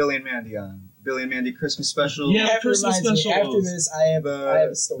Billy and Mandy on. Billy and Mandy Christmas special. Yeah. That Christmas reminds me, after specials. this, I have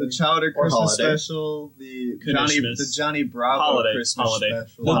a story. The Chowder Or Christmas holiday. special, the Christmas. Johnny Bravo Holiday. Christmas Holiday.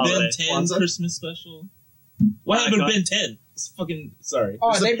 special. The Holiday. Ben 10 Kwanzaa? Christmas special. What happened to Ben 10? It's fucking sorry.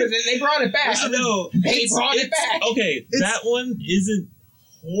 Oh, they brought it back. I know. They brought it back. Okay, It's- that one isn't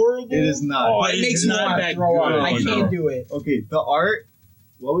horrible. It is not. Oh, But it it's makes me not want to that throw up. good. I Oh, can't no. do it. Okay, the art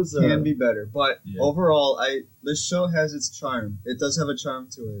What was can be better, but Yeah. overall, the show has its charm. It does have a charm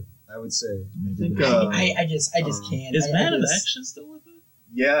to it, I would say. think, I just can't. Is I Man of just- Action still with it?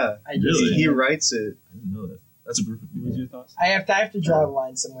 Yeah, I just Really? he can't. writes it. I didn't know that. That's a group of people. What was your thoughts? I have to draw the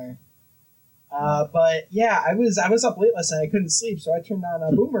line somewhere. But yeah, I was up late last night. I couldn't sleep, so I turned on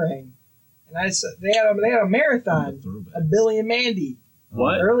a Boomerang, and they had a marathon Throwback. of Billy and Mandy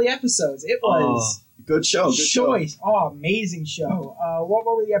What? early episodes. It was Good show. Good show. choice. Oh, amazing show. What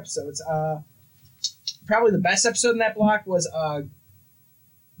were the episodes? Probably the best episode in that block was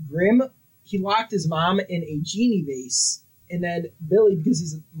Grim. He locked his mom in a genie vase, and then Billy, because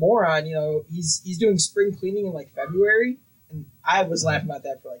he's a moron, he's doing spring cleaning in like February, and I was laughing about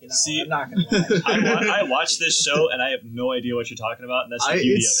that for like an hour. See, I'm not gonna lie. I watched this show and I have no idea what you're talking about, and that's the It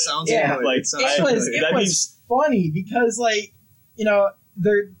beauty sounds Yeah. good. Like, It sounds It was good. that it was means- funny because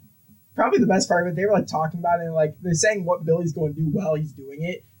they're probably the best part of it. They were like talking about it and like they're saying what Billy's going to do while he's doing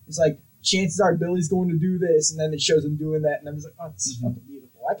it. It's like chances are Billy's going to do this, and then it shows him doing that, and I'm just like, oh, it's fucking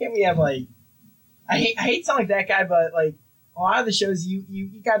beautiful. Why can't we have like I hate sounding like that guy, but like a lot of the shows you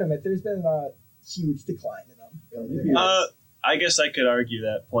gotta admit there's been a huge decline in them. Yeah. I guess I could argue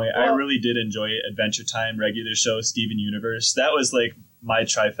that point. I Well- really did enjoy Adventure Time, regular show, Steven Universe. That was like my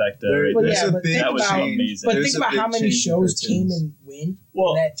trifecta. There- right Well, there. there's yeah, a but big think That was about- amazing. But There's think a about big how many change in shows came cartoons. and went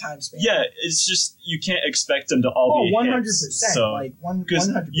Well, in that time span. yeah, it's just you can't expect them to all Oh, be 100%. hits. So Like one, because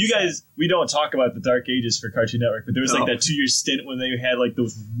 100%. you guys, we don't talk about the Dark Ages for Cartoon Network, but there was like No. that 2-year stint when they had like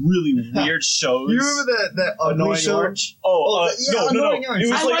those really weird shows. You remember that ugly Annoying show? Orange. Oh, yeah, no. Annoying Orange. It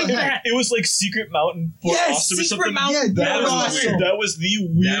was I like like that. It was like Secret Mountain for Yes, Awesome or Secret something. Mountain. Yeah, That that was was weird. awesome. That was the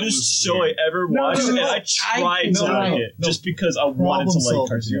weirdest was show weird. I ever No, watched, no, and no. I tried to No, like no, it just because I wanted to like Solvers.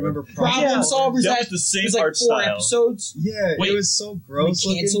 Cartoon You Network. remember Problem Solvers. Yeah, That with the same was like art 4 style. episodes. Yeah, Wait. it was so gross.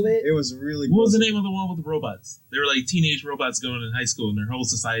 We canceled looking. it? It was really. What was gross the name of the one with the robots? They were like teenage robots going in high school, and their whole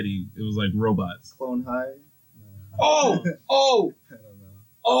society it was like robots. Clone High. Oh, oh, I don't know.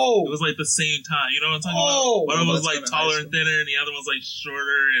 oh. It was like the same time. You know what I'm talking Oh. about? One of them was Robots like going to high taller school. and thinner, and the other one's like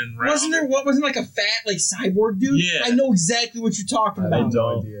shorter and rounder. Wasn't there? What wasn't like a fat like cyborg dude? Yeah. I know exactly what you're talking I about.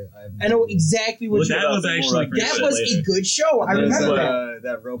 don't. idea. I know exactly what Look you're. it That up was and we'll actually reference That it was later. a good show. I There's, remember that.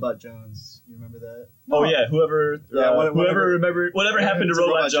 that Robot Jones. You remember that? Oh yeah, whoever whatever whatever happened to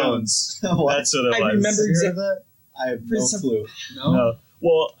Robot Jones. That's what it I was. remember You heard of that? I have For no some- clue. No. No.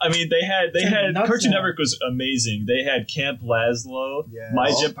 Well, I mean, they had nuts Cartoon now. Network was amazing. They had Camp Laszlo, Yeah.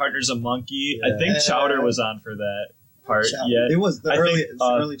 My Gym Partner's a Monkey. I Yeah. think Chowder was on for that part. Chowder. Yeah, It was the I early. think, it's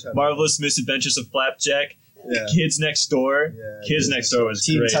the early chapter. Marvelous Misadventures of Flapjack, Yeah. Kids Next Door. Yeah. Kids Next Door was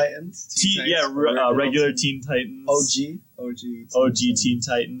Teen great. Titans. Teen Yeah, Titans, original regular Teen- Teen Titans. OG. OG Teen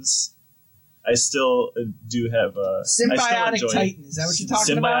Titans. I still do have I still Symbiotic enjoy Titan. Is that what you're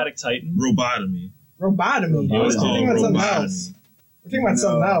talking about? Symbiotic Titan. Robotomy. Robotomy. It was We're called thinking about something Robotomy. else. We're thinking about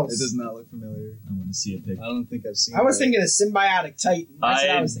something else. It does not look familiar. I want to see a I picture. don't think I've seen. I was that. thinking of Symbiotic Titan. That's what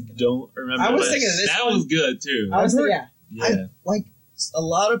I I was thinking. don't remember. I was that. thinking of this That one. was good too. I was I've thinking, heard- yeah. Yeah. Like a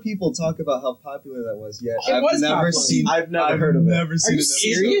lot of people talk about how popular that was. Yet It I've was never popular. seen. I've never heard of it. Never seen you it.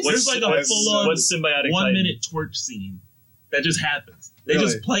 serious? There's like a full-on what's Symbiotic 1 Titan? minute twerk scene that just happens. They Really?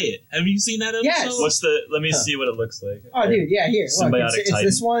 just play it. Have you seen that episode? Yes. What's the? Let me see what it looks like. Oh, dude, yeah, here. Look, Symbiotic it's Titan.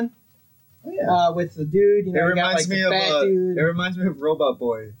 this one Oh, yeah. with the dude. You It know, we got like reminds me the of. fat dude. It reminds me of Robot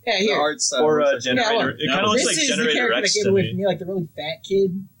Boy. Yeah, The here. art style. Or looks like- Generator. look. It kind of looks This like is the Generator character that Rex gave to away me. from me, like the really fat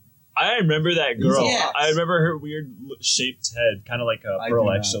kid. I remember that girl. Yes. I remember her weird shaped head, kind of like a I Pearl, do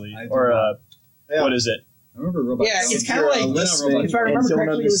not. actually, I do or not. Yeah. what is it? I remember Robot. Yeah, Jones. it's kinda You're like Lena Listening Robot if I Jones. remember and don't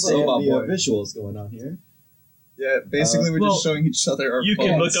correctly, it was like understand Robot the Boy. visuals going on here. Yeah, basically we're well, just showing each other our You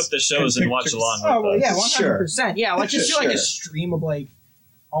can phones look up the shows and and watch pictures. along. Oh, well, with yeah, us. 100%. Yeah, let's just do like a Sure. stream of like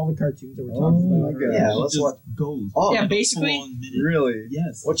all the cartoons that we're Oh talking my about. God. Yeah, She let's just watch. goes. Oh, Yeah, Like a basically. full-on minute. Really?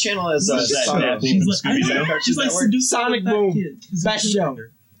 Yes. What channel is What is that? Sonic That Boom? She's like, Scooby-Doo? she's like Network? seducing Sonic that Boom. kid. He's a Best show.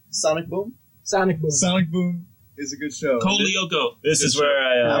 character. Sonic Boom? Sonic Boom. Sonic Boom is a good show. Code Lyoko. This Good is show. where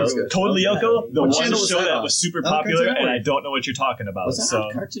I That was good. Code Lyoko, the What one channel was show that that on? was super Oh, popular, Cartoon and I Network. don't know what you're talking about. Was that So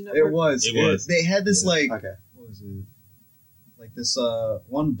on Cartoon Network? It was. It was. They had this Yeah. like Okay. what was it? Like this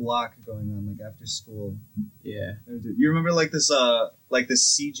one block going on like after school. Yeah. You remember like this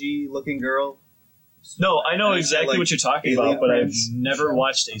CG looking girl? no, I know I exactly like what you're talking Alien about, but I've Friends never show.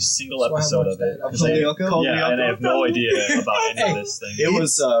 watched a single So I episode watched of it. that. 'Cause I- Lyoko? yeah, and I have no idea about any of this thing. It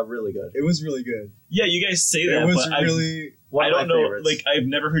was really good. It was really good. Yeah, you guys say that, It was but really. One I of don't my know. favorites. Like, I've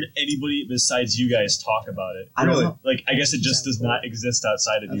never heard anybody besides you guys talk about it. I don't Really? know. Like, I guess it just does not exist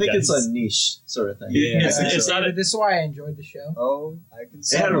outside of I you think guys. it's a niche sort of thing. Yeah. It's not a, This is why I enjoyed the show. Oh, I can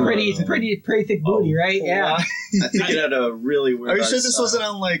see. It had a Pretty thick booty, right? Yeah. I think it had a really weird. Are you art sure this style. wasn't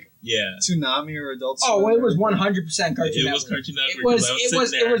on like Yeah. Tsunami or Adult Oh, Swim well, it or was anything? 100% Cartoon It Network. was Cartoon Network. It was. 'cause I It was.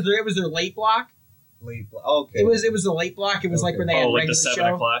 sitting It was. It was their late block. Late. Okay. It was. It was the late block. It was like Okay. when they had like regular the 7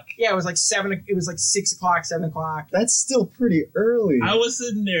 show. o'clock. Yeah, it was like 7. It was like 6 o'clock, 7 o'clock. That's still pretty early. I was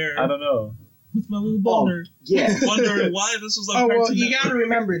sitting there I don't know. with my little boner, Yeah. wondering why this was on Oh Cartoon well, you Network. got to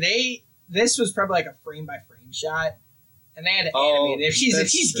remember this was probably like a frame by frame shot, and they had to Oh, animate it. If she's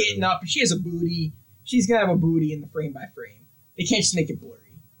that's true. getting up, if she has a booty, she's gonna have a booty in the frame by frame. They can't just make it blurry.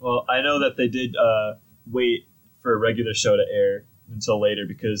 Well, I know that they did wait for a regular show to air until later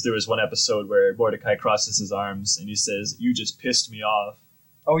because there was one episode where Mordecai crosses his arms and he says, "You just pissed me off."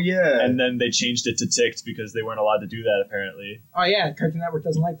 Oh yeah. And then they changed it to ticked because they weren't allowed to do that apparently. Oh yeah, Cartoon Network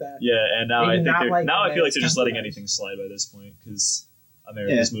doesn't like that. Yeah, and now They I do think not like now I when feel like it's they're just letting compromised. anything slide by this point because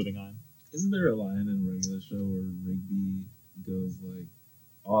America's moving on. Isn't there a line in a regular show where Rigby goes like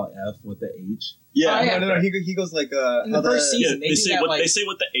all F with the H? Yeah, Oh, yeah. No. He goes like In the how first yeah. season, They do say that, what like, they say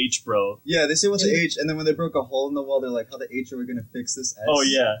with the H, bro. Yeah, they say what's the In- H, and then when they broke a hole in the wall, they're like, "How the H are we gonna fix this S?" Oh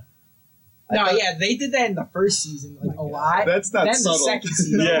yeah, No, yeah, they did that in the first season, like a lot. That's not Then subtle. the second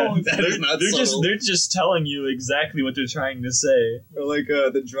season, yeah. that is not they're just subtle. they're just telling you exactly what they're trying to say. Or like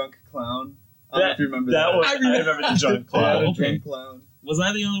the drunk clown. I don't know if you remember That that. one, I I remember- remember the drunk Yeah, clown. the okay. drunk clown. Was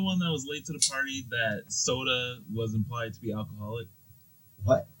I the only one that was late to the party that soda was implied to be alcoholic?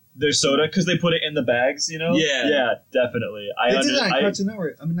 Their soda because they put it in the bags, you know. Yeah. yeah, definitely. They did that on Cartoon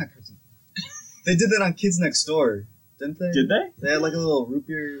Network. I mean, not Cartoon. They did that on Kids Next Door, didn't they? Did they? They had like a little root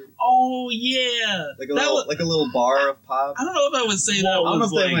beer, Oh yeah, like a That little, was- like a little bar of pop. I don't know if I would say Well, that I don't know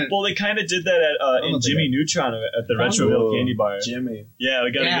was if they like. went- Well, they kind of did that at don't in think Jimmy Neutron at the Oh. Retroville Candy Bar. Jimmy. Yeah,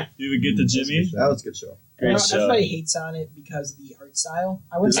 we gotta Yeah. you would get the Jimmy. That was a good show. Great show. Everybody hates on it because of the art style.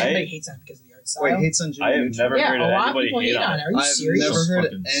 I wouldn't say Right? everybody hates on it because of the art different style. Wait, hates on Jimmy I have Neutron? never yeah, heard a lot of anybody people hate on it. Are you I've serious? never heard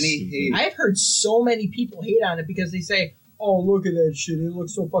Fucking any stupid. hate. I've heard so many people hate on it because they say, "Oh, look at that shit! It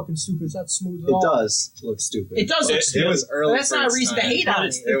looks so fucking stupid. It's not smooth at It all." does look stupid. It does look It- stupid. It was early. But that's for not a its reason to time. hate on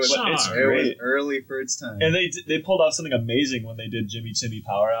it. It was, It's it was great. early for its time. And they pulled off something amazing when they did Jimmy Timmy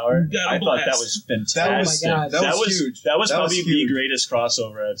Power Hour. Got a I thought that blast. was Oh fantastic. my God. That was huge. That was That was probably the huge. greatest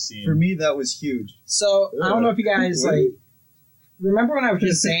crossover I've seen. For me, that was huge. So I don't know if you guys What? like remember when I was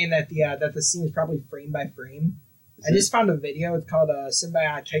just saying that the scene is probably frame by frame. I just found a video. It's called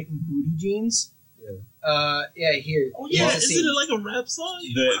Symbiote Titan Booty Jeans. Yeah. Here. Oh yeah, Here's the isn't scene. it like a rap song?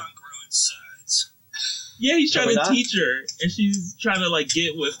 The- Yeah, he's trying Can we to not? teach her, and she's trying to like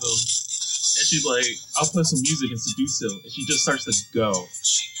get with him, and she's like, "I'll play some music and seduce him," and she just starts to go.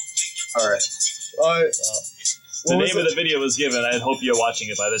 All right. the What name was of the video was given. I hope you're watching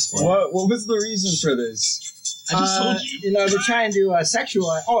it by this point. What was the reason for this? I just told you. You know, they're trying to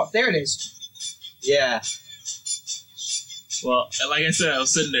sexualize. Oh, there it is. Yeah. Well, And like I said, I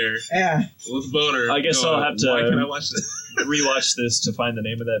was sitting there Yeah. with Boner. I guess going, I'll have to- Why can I watch this? rewatch this to find the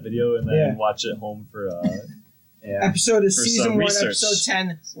name of that video and then Yeah. watch it home for. Yeah. Episode is For season some 1, research. episode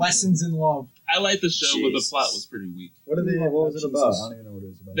 10, Lessons in Love. I like the show, but the Jesus. plot was pretty weak. What was it about? Jesus. I don't even know what it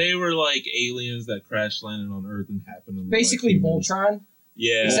was about. They were like aliens that crash landed on Earth and happened to look Basically, like humans. Voltron.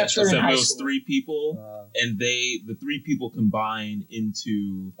 Yeah, Except they're in high it was school. 3 people, Uh, and the 3 people combined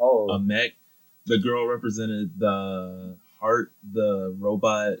into oh, a mech. The girl represented the heart, the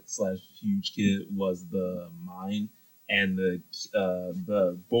robot / huge kid was the mind, and the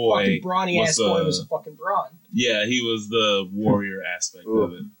boy, Fucking brawny was ass boy the- was a fucking brawn. yeah, he was the warrior aspect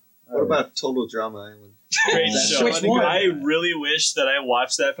of it. What about Total Drama Island? Great That's show. Which one? I really wish that I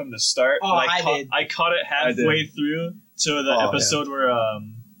watched that from the start. Oh, but I did. I caught it halfway through to the Oh, episode where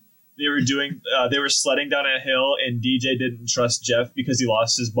they were doing they were sledding down a hill and DJ didn't trust Jeff because he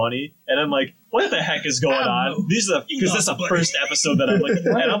lost his bunny, and I'm like, what the heck is going I don't on? know. These are You because this is lost the Bunny. first episode that I'm like,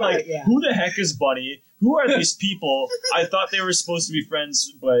 and I'm like, Yeah. who the heck is Bunny? Who are these people? I thought they were supposed to be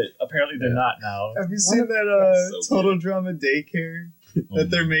friends, but apparently they're not now. have you seen that So Total Drama daycare that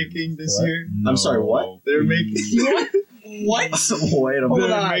they're making this What? year? I'm sorry, what? They're making What? Wait a Hold minute.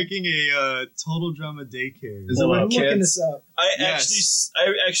 they're on. making a Total Drama daycare. Is it I'm like looking kids? this up. Yes.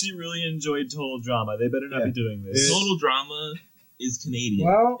 I actually really enjoyed Total Drama. They better not Yeah. be doing this. Total Drama is Canadian.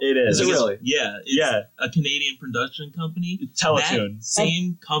 Well, It is. Is it really? Yeah, it's Yeah. a Canadian production company. Teletoon. That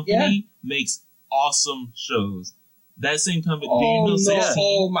same company makes awesome shows. That same company. do you oh know no! 16?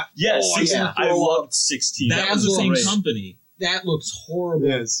 Oh my! Yes, oh, yeah. I throw up. loved 16. That was the same Great. company. That looks horrible.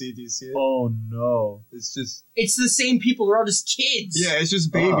 Yeah, see, do you see it? Oh no. It's just It's the same people. They're all just kids. yeah, it's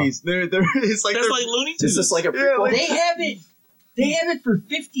just babies. They're it's like That's they're- like Looney Tunes. Is this like a Yeah, prequel? like- They have it. They have it for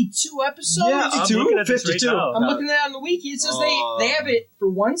 52 episodes. Yeah, I'm 52? looking at this 52. right now. I'm looking at it on the wiki. It says they have it for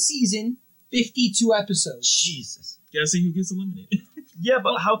one season, 52 episodes. Jesus. Gotta see who gets eliminated. Yeah,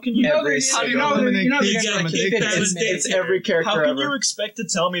 but how can you? You know, Every there's, single- you know, there- you know, You there's gotta like keep 50 that as minutes. It's every character How can ever. you expect to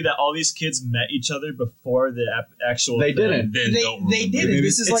tell me that all these kids met each other before the actual? They thing? didn't. Then They- don't they remember. did it.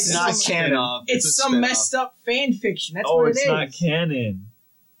 This is like It's not some, canon. it's a some spin-off. messed up fan fiction. That's Oh, what it's it is. not canon.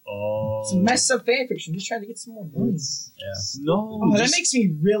 Oh. Some messed up fan fiction. Just trying to get some more money. No. Oh, that just- makes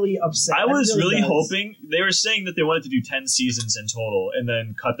me really upset. I That was really does. hoping they were saying that they wanted to do 10 seasons in total and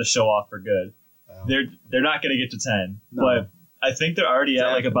then cut the show off for good. Wow. They're not going to get to 10, No. but I think they're already at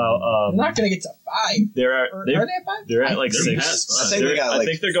like about I'm not gonna get to 5. they're Or, they're are they at 5? they're at like They're 6. past I five. think they got like I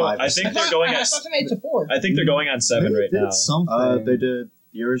think they're going. 5 or I 6. think they're going I at. thought they made it to 4. I think they're going on 7 They right did now. Something. They did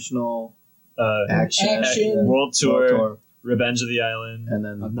the original Action, Action. World Tour, Revenge of the Island, and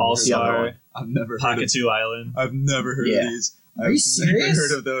then I've never All heard of the other Star, one. I've never heard of Pocketoo Island. I've never heard Yeah. of these. Are I've you serious? never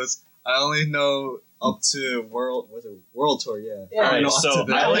heard of those. I only know up to World Tour, yeah. Yeah. I Alright, know up so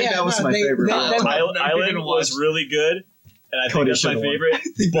to that. I think that was my favorite They, one. they, Island, never even was watched. really good, and I think Cody that's my should've won. favorite. I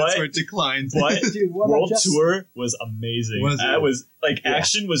think that's But- where it declined. But dude, what about World Justin? Tour was amazing. Was it? I was like, Yeah.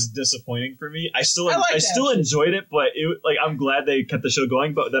 Action was disappointing for me. I still I liked Action. enjoyed it, but I'm glad they kept the show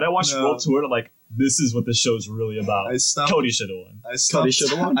going. But then I watched No. World Tour, and I'm like, this is what the show's really about. I stopped. Cody should have won. I stopped. Cody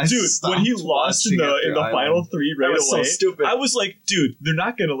should've won. I Dude, when he stopped lost in watching the after Island. final 3 right That was away, so stupid. I was like, dude, they're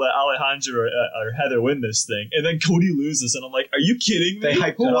not gonna let Alejandro or Heather win this thing. And then Cody loses, and I'm like, are you kidding me? They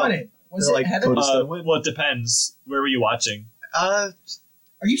hyped Who it won up. it? Was They're it like, Heather? Cody's gonna win. Well, it depends. Where were you watching? Are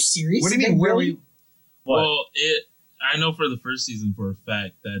you serious? What do you Did mean? they Where were really- you? What? Well, I know for the first season for a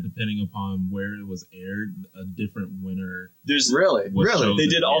fact that depending upon where it was aired, a different winner There's Really? was Really? chosen. they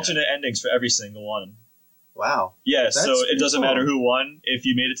did Yeah. alternate endings for every single one. Wow. Yeah, That's so it pretty doesn't cool. matter who won. If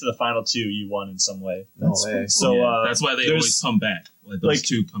you made it to the final 2, you won in some way. No That's way. cool. So Yeah, that's why they there's- always come back. Like those like-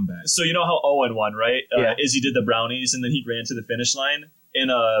 two come back. So you know how Owen won, right? Yeah. Izzy did the brownies, and then he ran to the finish line. In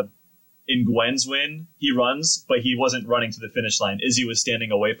in Gwen's win, he runs, but he wasn't running to the finish line. Izzy was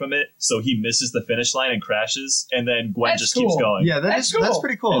standing away from it, so he misses the finish line and crashes, and then Gwen That's just cool. keeps going. Yeah, that's cool.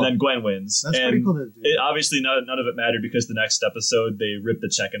 pretty cool. And then Gwen wins. That's and pretty cool to do. It, obviously, none of it mattered because the next episode they ripped the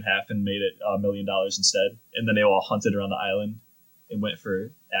check in half and made it $1 million instead. And then they all hunted around the island and went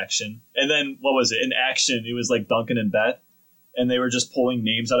for action. And then what was it? In action, it was like Duncan and Beth, and they were just pulling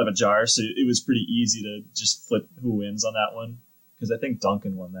names out of a jar. So it was pretty easy to just flip who wins on that one because I think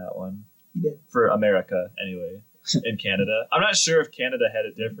Duncan won that one He did. for America anyway. In Canada, I'm not sure if Canada had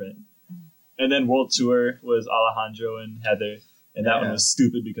it different. And then World Tour was Alejandro and Heather. And that one Yeah. was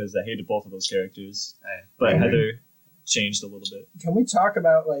stupid because I hated both of those characters. Hey. But Yeah. Heather changed a little bit. Can we talk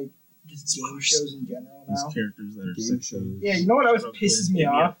about like just game shows in general These now? characters that are Game sexual. Yeah, you know what always pisses me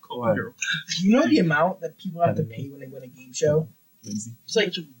off? What? Do you know the amount that people have to pay when they win a game show? Lindsay. It's like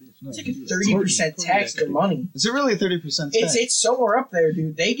it's like a 30% tax their money. Is it really 30%? It's somewhere up there,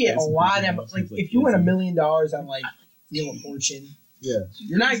 dude. They get a It's lot of like like if you win $1 million on like Wheel of Fortune, Yeah.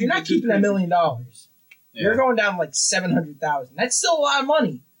 you're not keeping that $1 million. You're going down like 700,000. That's still a lot of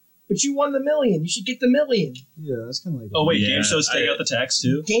money. But you won the $1 million. You should get the $1 million. Yeah, that's kind of like. Oh, wait, Yeah, game shows take out the tax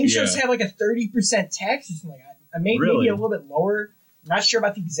too? Game shows Yeah. have like a 30% tax or something like that. Maybe Really? a little bit lower. Not sure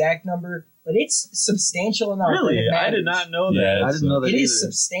about the exact number, but it's substantial enough. that Really? it I did matters. not know Yeah, that. I didn't know that It either. is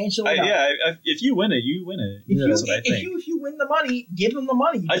substantial enough. If you win it, you win it. If, Yeah, you, that's what I think. if you win the money, give them the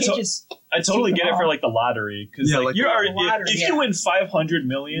money. You I can't to- just I totally Take get them it for off. like the lottery because Yeah, like like you're the already, lottery, if yeah. you win 500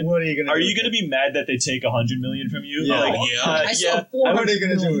 million, What are you gonna? are do you with going to it? be mad that they take 100 million from you? Yeah. Like, Yeah. I saw yeah. 400 What are you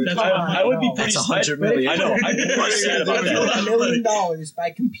gonna do million. with it? Come on, I would be no. pretty. That's 100 But if million. I know. I'd be pretty sad about If you that. win $1 million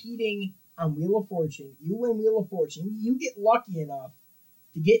by competing on Wheel of Fortune, you win Wheel of Fortune. You get lucky enough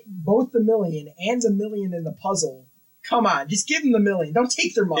to get both the $1 million and the $1 million in the puzzle. Come on, just give them the $1 million. Don't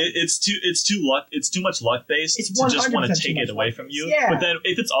take their money. It's too much luck based It's to just want to 100% too take much it away luck from based. you. Yeah. But then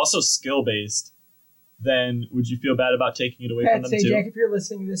if it's also skill based, then would you feel bad about taking it away from Pat, them say, too? Jack, if you're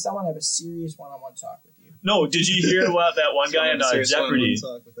listening to this, I want to have a serious one-on-one talk with you. No, did you hear about that one guy in Jeopardy?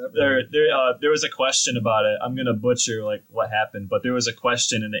 There was a question about it. I'm gonna butcher like what happened, but there was a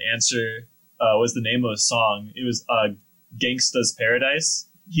question and the answer was the name of a song. It was Gangsta's Paradise.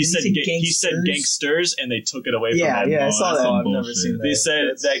 He said gangsters, and they took it away Yeah, from him. yeah, I Oh, saw that's that. some I've never bullshit. seen that. They said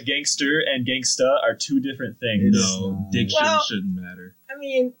That's- that gangster and gangsta are two different things. No, diction Well- shouldn't matter. I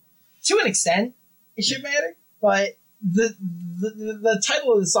mean, to an extent, it should matter, but the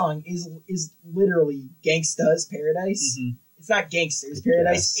title of the song is literally Gangsta's Paradise. Mhm. It's not Gangster's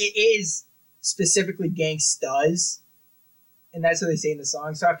Paradise. Yes. It is specifically Gangstas, and that's what they say in the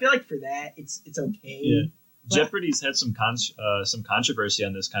song. So I feel like for that, it's okay. Yeah. But- Jeopardy's had some controversy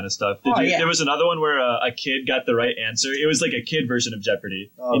on this kind of stuff. Oh, yeah. There was another one where a kid got the right answer. It was like a kid version of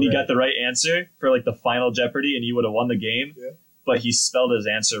Jeopardy, Oh, and he right. got the right answer for like the final Jeopardy, and he would have won the game. Yeah. But he spelled his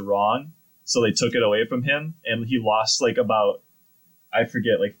answer wrong, so they took it away from him, and he lost like about, I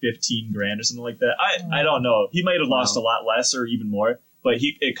forget, like 15 grand or something like that. I don't know. He might have lost a lot less or even more, but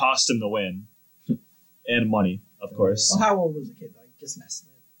it cost him the win and money, of course. Well, how old was the kid? Like just messing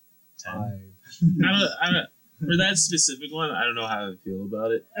it. 10. I don't. For that specific one, I don't know how I feel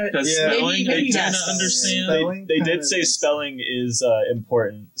about it. Because Yeah. spelling, Maybe I kind yes. of understand. Spelling They kinda did say makes- spelling is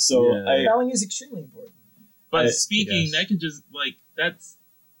important, so Yeah. Spelling is extremely important. But I speaking, guess. that could just like that's.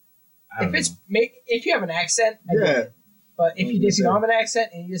 I don't If it's know. if you have an accent, I get Yeah. it. But if I you was gonna don't have an accent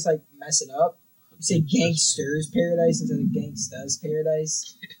and you just like mess it up, you say Gangster's Paradise instead of Gangsta's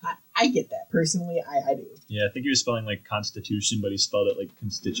Paradise. I get that personally. I do. Yeah, I think he was spelling like constitution, but he spelled it like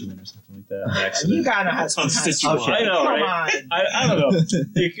constituent or something like that on You accident. gotta know how to spell Constituent. Constitution. I know, Come right? on. I don't know.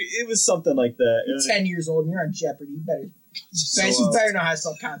 It was something like that. You're 10 years old and you're on Jeopardy. You better know how to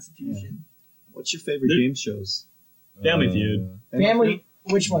spell Constitution. What's your favorite There- game shows? Family Feud. Family,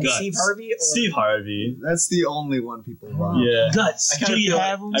 which one? Guts. Steve Harvey or Steve Harvey. That's the only one people watch. Yeah. Guts. I kinda Do you feel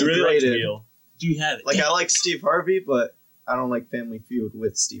have them? I really liked Degraded. Wheel. Do you have it? Like, I like Steve Harvey, but I don't like Family Feud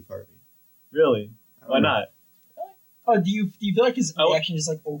with Steve Harvey. Really? I don't Why know. not? Oh, do you feel like his Oh. reaction is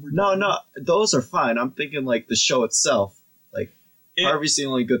like overdone? No, those are fine. I'm thinking like the show itself. Like It- Harvey's the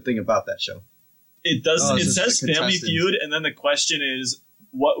only good thing about that show. It does. Oh, it it's just says the Family contestants. Feud, and then the question is,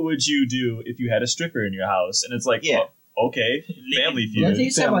 what would you do if you had a stripper in your house? And it's like, Yeah. oh, okay, Family Yeah, Feud. they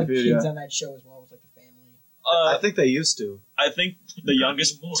used to have Family like Feud, kids yeah. on that show as well. It was like the family. I think they used to. I think the Not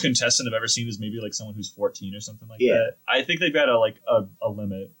youngest anymore. contestant I've ever seen is maybe like someone who's 14 or something like Yeah. that. I think they've got a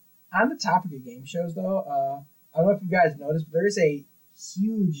limit. On the topic of game shows, though, I don't know if you guys noticed, but there is a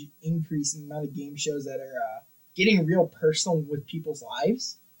huge increase in the amount of game shows that are getting real personal with people's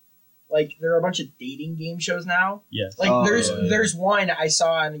lives. Like there are a bunch of dating game shows now. Yes. Like Oh, there's yeah. one I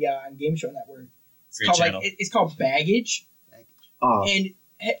saw on Game Show Network. It's Great called channel. it's called Baggage. Oh, And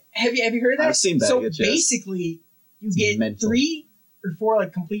Have you heard of that? I've seen So baggage, yes. basically, you It's get mental. 3 or 4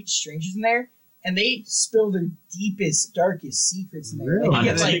 like complete strangers in there, and they spill their deepest, darkest secrets in there. Really? Like, On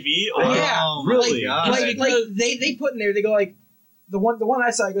you the get, like, TV? yeah, Oh, really? like they put in there. They go like the one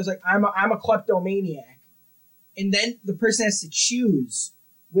I saw. He goes like I'm a kleptomaniac, and then the person has to choose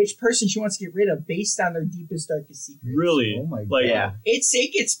which person she wants to get rid of based on their deepest, darkest secrets. Really? Oh my Like Yeah. It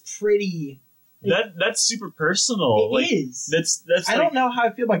gets pretty. that's super personal. It like is. that's I like, don't know how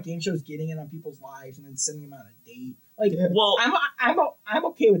I feel about game shows getting in on people's lives and then sending them on a date. Like Well, I'm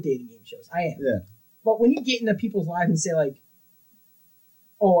okay with dating game shows. I am. Yeah. But when you get into people's lives and say like,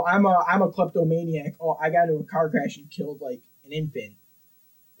 "Oh, I'm a kleptomaniac. Oh, I got into a car crash and killed like an infant."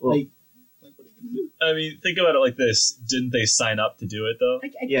 Well, like I mean, think about it like this: didn't they sign up to do it though?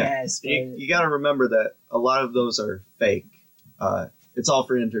 I Yeah. guess. But You got to remember that a lot of those are fake. It's all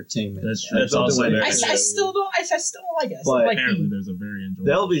for entertainment. That's true. That's Built also away. very I true. still don't. I still don't like it. I still But like Apparently, the, there's a very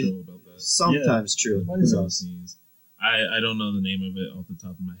They'll enjoyable be- show about that. Sometimes true. What is Who it? knows? Scenes. I don't know the name of it off the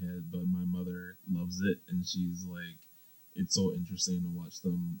top of my head, but my mother loves it, and she's like, it's so interesting to watch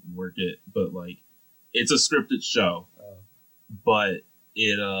them work it. But like, it's a scripted show, Oh. but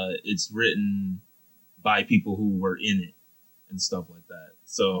it's written by people who were in it and stuff like that.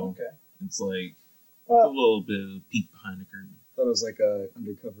 So okay. it's like a Well, little bit of peek behind the curtain. thought it was like a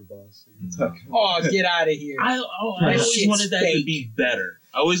undercover boss. No. oh, get out of here. I That always shit's wanted that to fake. be better.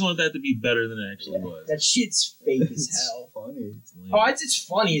 I always wanted that to be better than it actually was. That shit's fake as It's hell. funny. It's lame. Oh, it's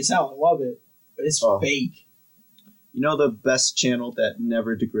funny as hell. I love it, but it's Oh. fake. You know the best channel that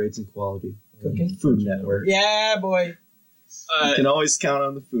never degrades in quality? Cooking. Food Network. Yeah, boy. You can always count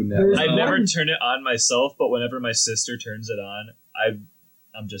on the Food There's Network. I've one- never turned it on myself, but whenever my sister turns it on,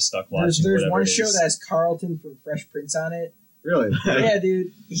 I'm just stuck watching. There's whatever one it show is. that has Carlton from Fresh Prince on it. Really? Yeah,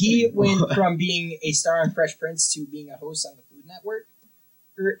 dude. He went from being a star on Fresh Prince to being a host on the Food Network.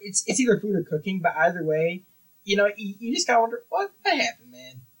 Or it's either food or cooking, but either way, you just gotta wonder what happened,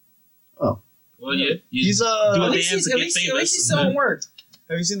 man. Well, yeah, you He's do At a least dance he's, to at get least, at famous. least he's and still then- in work.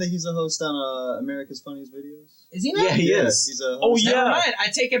 Have you seen that he's a host on America's Funniest Videos? Is he not? Yeah, he Yeah, is. He's a Oh, host. yeah. Never mind. I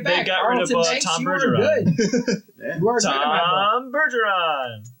take it They back. got rid of, Carlton Banks, Tom you are Bergeron. good. Yeah. You are good in my book. Tom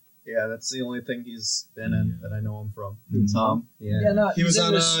Bergeron. Yeah, that's the only thing he's been in that I know him from. Mhm. Tom. Yeah. Yeah, no, He was he's in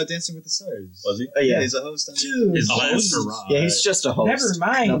on this- Dancing with the Stars. Was he? Yeah. He's a host on Dude, His Oh, last this is- hurrah. Yeah, he's just a host. never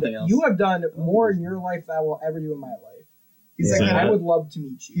mind. Nothing else. You have done more in your life than I will ever do in my life. He's Yeah. that And kind I of. would love to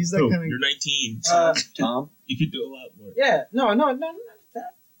meet you. He's that Who? kind You're of. 19. Tom. You could do a lot more. Yeah, no,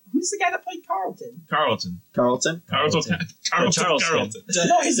 that. Who's the guy that played Carlton? Carlton. Carlton. Carlton. Charleston. Carlton.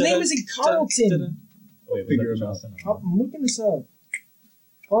 No, his name was in Carlton. Wait, Figure was him that out. Charleston? I'm looking this up.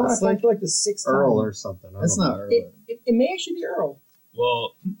 Well, That's I like for like the sixth Earl time. or something. I That's don't not know. Earl. It may actually be Earl.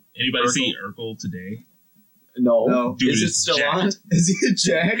 Well, anybody Urkel? see Urkel today? No. No. Dude is it is still jacked. on? Is he a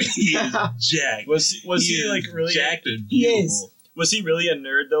jack? He is jacked. Was he is like really? jacked and He is. beautiful? Was he really a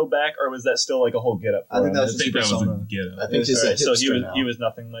nerd though back, or was that still like a whole get up? I think that I was think just that was a persona. get I up. think he's a Alright, so hipster now. he was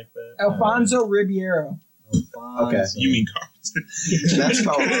nothing like that. Alfonso Ribeiro. Okay. You mean Carlton? That's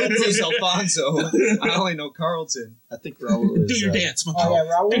Carlton. Who's Alfonso? I only know Carlton. I think Raul is. Do your dance, my Oh yeah,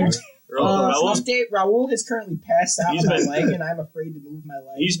 Raul. Raul? Update: Raul has currently passed out He's on my been- leg, and I'm afraid to move my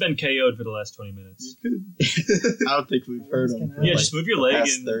leg. He's been KO'd for the last 20 minutes. I don't think we've heard him. for Yeah, like just move your leg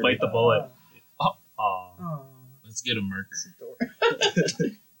past and 30. bite the bullet. Aw. Oh. Let's get a marker.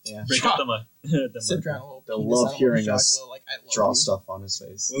 Yeah. Break up the Sit down a little. They'll penis. love I don't hearing wanna us shock Lil, like, I love Draw you. stuff on his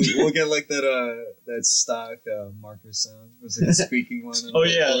face. We'll get like that stock marker sound. It was like a squeaking one. Oh,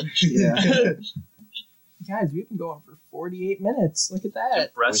 yeah. Yeah, Guys, we've been going for 48 minutes. Look at that. we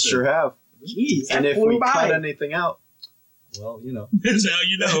Impressive. sure have. Jeez, And that if flew we by. cut anything out, well, you know. That's how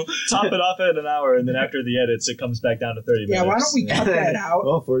you know. Top it off at an hour, and then after the edits, it comes back down to 30 minutes. Yeah, why don't we cut that out?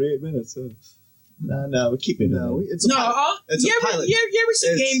 Oh, 48 minutes. No, we keep it No, in. it's a No, pilot. It's you a ever, pilot. you ever see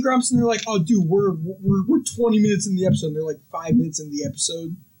It's- Game Grumps and they're like, oh, dude, we're 20 minutes in the episode. And they're like 5 minutes in the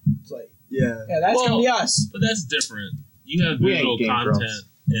episode. It's like, Yeah. yeah, that's Well, gonna be us. But that's different. You have We ain't visual Game content Grumps.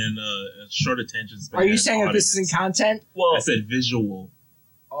 and short attention span. Are you saying that this audience. isn't content? Well, I said visual.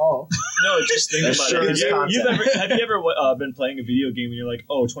 Oh, no, just think That about sure it. is Have you content. ever been playing a video game and you're like,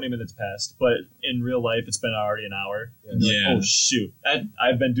 oh, 20 minutes passed, but in real life it's been already an hour? And you're Yeah. like, oh, shoot.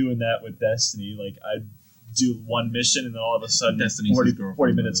 I've been doing that with Destiny. Like, I do one mission and then all of a sudden Destiny's 40 his girlfriend,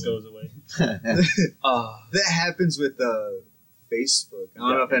 40 by the minutes way. goes away. That happens with Facebook. I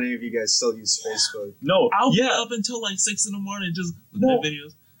don't know if any of you guys still use Facebook. No, I'll be yeah. up until like 6 in the morning just looking at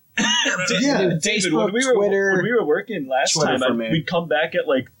videos. Yeah. David, Facebook, when we were Twitter. when we were working last Twitter time, for me. we'd come back at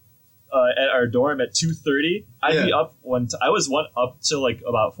like at our dorm at 2:30. I'd be up I was up till like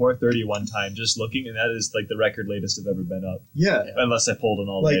about 4:30 one time just looking, and that is like the record latest I've ever been up. Yeah. Unless I pulled an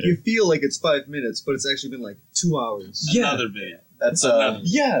all Like nighter. you feel like it's 5 minutes, but it's actually been like 2 hours. Yeah. Another bit. That's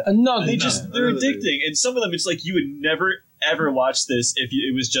Yeah, Another. they're Another addicting, and some of them it's like you would never ever watch this if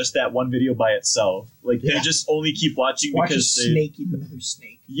it was just that one video by itself. Like Yeah. they just only keep watching Watch a because they. snake eat another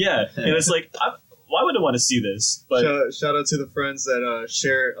snake. Yeah, and it's like, why would I want to see this? But Shout out to the friends that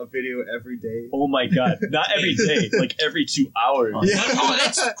share a video every day. oh my god, not every day, like every 2 hours. Yeah. Oh,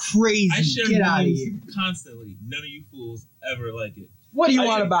 that's crazy. I share Get out of memes here. constantly. None of you fools ever like it. What do you I-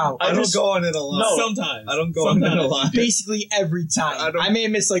 want about? I I don't just- go on it a lot. No. Sometimes. I don't go on it a Sometimes. lot. Basically every time. I don't- I may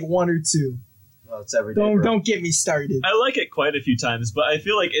miss like one or two. well, it's every day. Don't get me started. I like it quite a few times, but I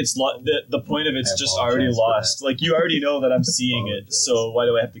feel like it's the point of it's I just apologize already for lost. Like you already know that I'm seeing it, Apologize. so why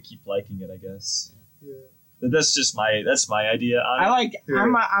do I have to keep liking it? I guess. Yeah. But that's just my idea on it. I like. Here.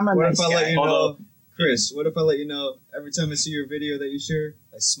 I'm a What nice if I guy. let you know, Although- Chris? What if I let you know every time I see your video that you share,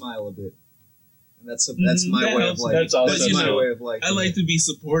 I smile a bit, and that's my that way helps. of liking. That's awesome. That's my You know, way of liking. I like to be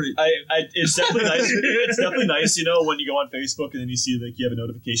supported. It's definitely nice. It's definitely nice, when you go on Facebook and then you see like you have a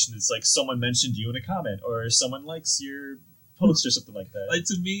notification. It's like someone mentioned you in a comment, or someone likes your post or something like that. Like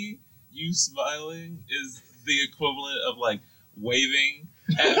to me, you smiling is the equivalent of like waving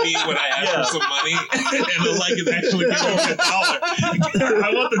at me when I ask Yeah. for some money, and the like is actually giving me $1.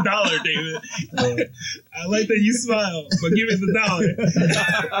 I want the dollar, David. I like that you smile, but give me the dollar.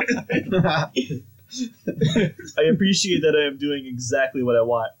 I appreciate that I am doing exactly what I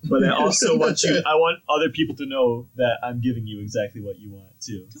want, but I also I want other people to know that I'm giving you exactly what you want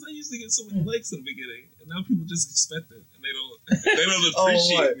too. Because I used to get so many likes in the beginning, and now people just expect it, and they don't Oh,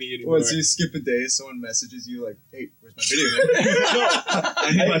 appreciate what? me anymore. Once you skip a day, someone messages you like, "Hey, where's my video?"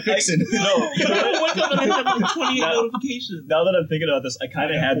 I need my fixin'. No, I wake up and I have like 28 notifications. now that I'm thinking about this, I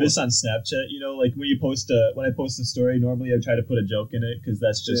kind of had this on Snapchat. Like when when I post a story, normally I try to put a joke in it because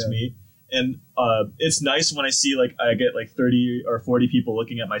that's just Yeah. me. And it's nice when I see like I get like 30 or 40 people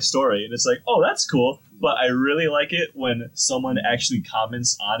looking at my story, and it's like, oh, that's cool. But I really like it when someone actually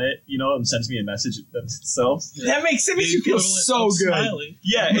comments on it, and sends me a message themselves. That makes The you feel equivalent so of good. smiling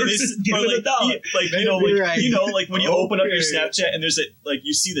Yeah, and versus it's giving or a dollar. like when you open up your Okay. Snapchat and there's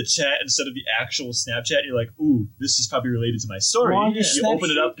you see the chat instead of the actual Snapchat, and you're like, ooh, this is probably related to my story. Longest You Snap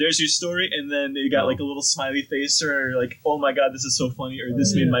open it up, there's your story, and then you got like a little smiley face, or like, oh my god, this is so funny, or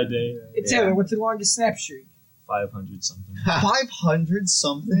this made my day. Hey, Taylor, what's the longest snap streak? 500 something. 500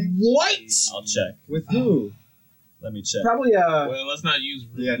 something What? I'll check. with who? Let me check. Probably Well, let's not use.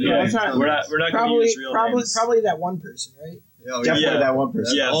 Yeah, Yeah, that's not- we're not going to probably use real probably names. probably that one person, right? Oh, Definitely Yeah. that one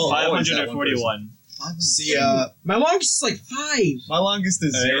person. Yeah, Oh, always that one 541. See, My longest is like 5. my longest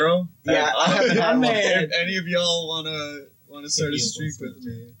is All right. 0. Yeah, I haven't had My one. man. If any of y'all wanna start a streak with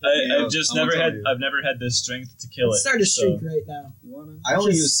me, I've just never had. I've never had the strength to kill Let's it. start a so- streak right now. You wanna? I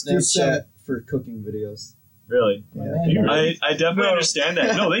only Just- use just, Snapchat for cooking videos. Really, My Yeah. man. I definitely understand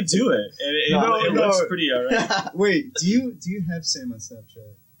that. No, they do it, and it No, looks no. pretty alright. Wait, do you have Sam on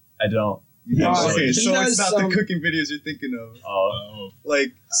Snapchat? I don't. You No, don't? Okay, he so does it's not some- the cooking videos you're thinking of. Oh,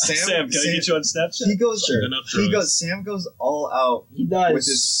 Like Sam, Sam, can I get you on Snapchat? He goes. Sure. Enough He shows. goes. Sam goes all out He does. with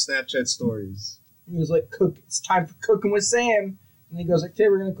his Snapchat stories. He was like, "Cook! It's time for cooking with Sam." And he goes like, "Today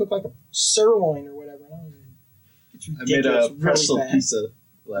we're gonna cook like a sirloin or whatever." And I don't know. It's I made ridiculous. a pretzel really fast. pizza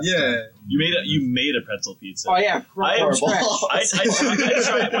last Yeah. time. You made a pretzel pizza. Oh yeah, from I- scratch. I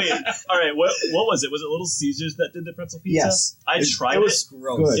tried. Wait, all right. What was it? Was it Little Caesars that did the pretzel pizza? Yes. I tried It it. was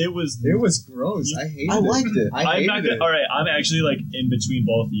gross. Good. It was. It was gross. I hated it. I liked it. I I'm hated not gonna. it. All right, I'm actually like in between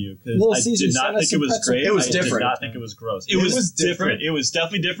both of you because Little I Caesars, did not send us think it some was pretzel great. It was I did different. not think it was gross. It was different. It was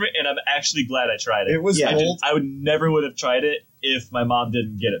definitely different, and I'm actually glad I tried it. It was Yeah. bold. I would never would have tried it if my mom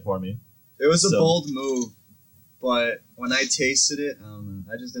didn't get it for me. It was a So- bold move, but when I tasted it, I don't know.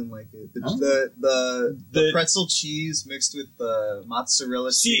 I just didn't like it. Oh. The The- pretzel cheese mixed with the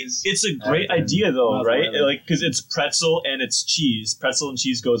mozzarella See, cheese. it's a great Okay. idea though, Mozzarella. right? Like, because it's pretzel and it's cheese. Pretzel and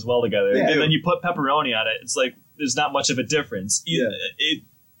cheese goes well together, Yeah. and then you put pepperoni on it. It's like there's not much of a difference. Yeah.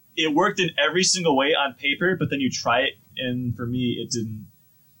 It worked in every single way on paper, but then you try it, and for me, it didn't.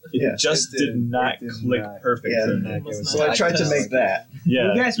 It Yeah, just it did didn't. not It did click not. perfect Yeah, for it me. did not. So I tried to make that.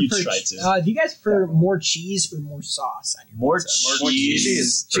 Yeah, do you guys you prefer? tried to. Do you guys prefer more cheese or more sauce on your More pizza?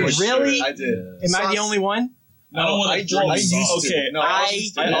 cheese. For Really? sure, I did. Am I the Sauce- only one? I don't want I to drink used sauce. to. Okay, No, I-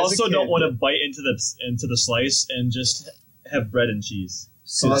 used to I as a also kid. don't want to bite into the slice and just have bread and cheese.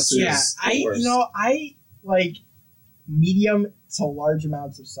 Sauce Yeah, is the worst. I like medium to large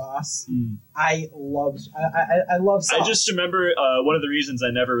amounts of sauce. I love sauce. I just remember one of the reasons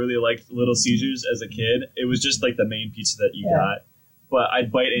I never really liked Little Caesars as a kid. It was just like the main pizza that you Yeah. got. but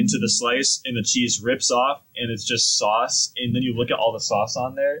I'd bite into the slice and the cheese rips off and it's just sauce. And then you look at all the sauce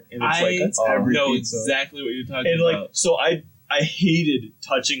on there and it's I like, know exactly what you're talking and like, about. so I hated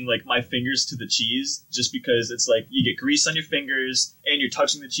touching like my fingers to the cheese just because it's like you get grease on your fingers and you're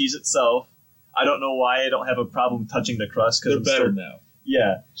touching the cheese itself. I don't know why I don't have a problem touching the crust They're because better now.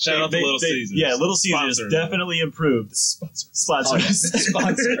 Yeah. Shout out to Little Caesars. Yeah, Little Caesars Sponsor. definitely improved. Sponsor.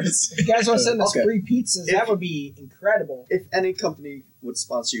 Sponsors. If you guys want to send us Okay. free pizzas, that would be incredible. If any company would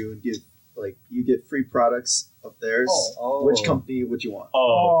sponsor you and give, like, you get free products of theirs, Oh. which company would you want?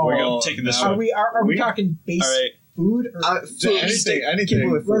 Oh, we're Oh, taking this no. Are one. we We- talking base All right. food or Food, anything, Keep it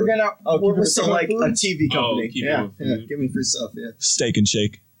with we're food. gonna Oh, keep we're it with sticking so like with a food? TV company. keep it yeah, with yeah. food. Give me free stuff. Yeah. Steak and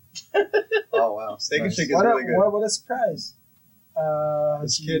Shake. Oh wow, Steak and Nice. Shake is What really good. what a surprise!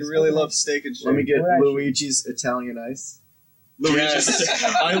 This Geez, kid really okay. loves Steak and Shake. Let me get We're actually- Luigi's Italian Ice. Luigi's.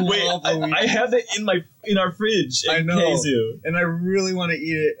 I Wait, love Luigi. I have it in our fridge. I in know. Keizu. And I really want to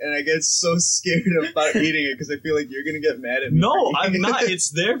eat it, and I get so scared about eating it because I feel like you're gonna get mad at me. No, for I'm eating not. it. It's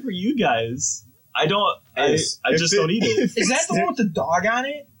there for you guys. I don't. I Yes. just don't eat it. if Is that it's the one with the dog on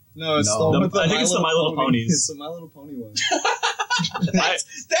it? No, it's No. the one The- with the I think it's the My Little Ponies. It's the My Little Pony one.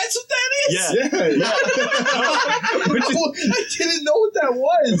 That's what that is. Yeah. I didn't know what that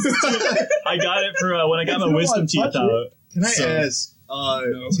was. I got it for when I got If my you don't wisdom wanna teeth touch out. Can I So- ask,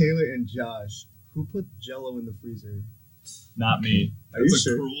 No. Taylor and Josh, who put Jello in the freezer? Not me. Are you That's a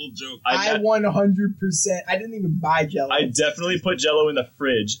sure? cruel joke. I, I 100%. I didn't even buy Jello. I definitely put Jello in the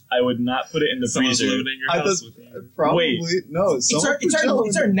fridge. I would not put it in the Someone's freezer. living in your I house thought- with you. Probably no. it's Someone our put Jell-O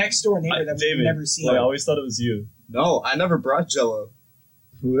it's in our the- next door neighbor that David, we've never seen. I always thought it was you. No, I never brought Jello.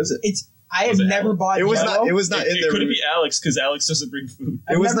 Who is it? I have Was it never Alex? bought It was Jell-O. not. It was not in It there. couldn't be Alex because Alex doesn't bring food.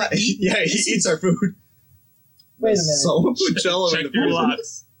 It was I've not. never eaten- Yeah, he this eats is- our food. Wait a minute. Someone put Jello in Check the your freezer.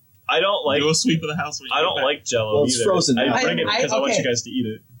 locks. I don't like. Do a sweep of the house when you I get don't back. like Jello Well, it's either. frozen now. I bring it I- because I want okay. you guys to eat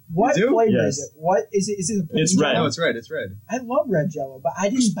it. What You do? flavor Yes. is it? What is it? Is it a plain It's red. Jell-O? No, it's red. It's red. I love red Jello, but I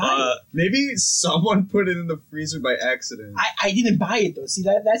didn't buy it. Maybe someone put it in the freezer by accident. I didn't buy it though. See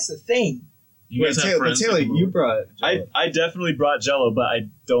that's the thing. You guys have Taylor, friends that Taylor, come you over? brought Jello. I definitely brought Jello, but I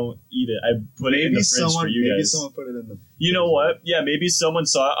don't eat it. I put it in the fridge for you maybe guys. someone put it in the. You know what? Yeah, maybe someone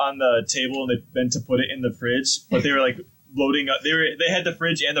saw it on the table and they meant to put it in the fridge, but they were like loading up. They had the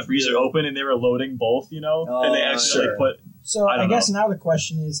fridge and the freezer open and they were loading both. You know, and they Oh, actually sure. put. So I I, don't guess now the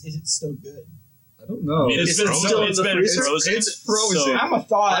question is it still good? I don't know. I mean, It's been frozen. still in the been freezer? frozen. It's frozen. so I'm gonna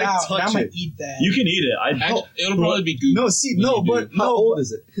thaw it I out and touch I'm gonna it. eat that. you can eat it. It'll probably be goop. No, see, when no, you do. but How no. old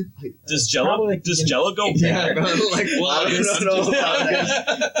is it? Does Jello Probably Jello go Yeah, bad? like Well, I it's don't know.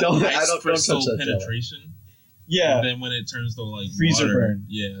 just- Don't, Nice I don't crystal touch that. Jello. penetration. Yeah. And then when it turns to like Freezer water, burn.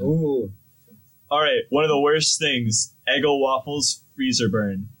 Yeah. Ooh, All right. One of the worst things: Eggo waffles freezer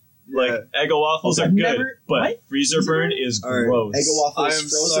burn. Like yeah. Eggo waffles Okay, are I've good, never- but what? freezer burn is All right. gross. Egg waffles I'm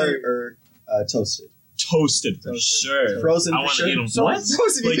frozen sorry. or toasted? Toasted for Toasted. sure. Frozen I for want to sure. eat them. So- What?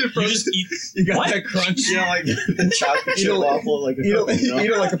 Frozen, Like, you you get frozen. just eat. You got What? that crunch. Yeah, like Chocolate Eat chip a- waffle like a eat cookie, it, you know?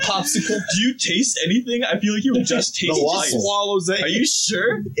 eat it like a popsicle. Do you taste anything? I feel like you just taste The ice. waffle. Swallows it. Are you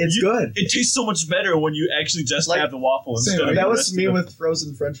sure? It's You- good. It tastes so much better when you actually just Like- have the waffle Same, instead of That the was rest me of with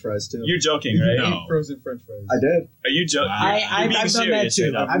frozen French fries too. You're joking, You right? No. eat frozen French fries. I did. Are you joking? Wow. I've done that serious too.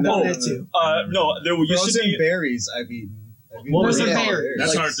 right now. I've done Oh, that too. No, there used to Frozen be. berries. I've eaten. What was Frozen it? berries. That's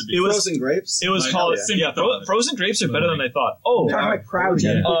Like, hard to do. It was Frozen grapes. It was Like, called yeah. frozen grapes are better than I thought. Oh, Talking about crowds.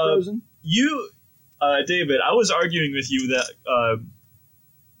 Yeah. Frozen. you, David, I was arguing with you that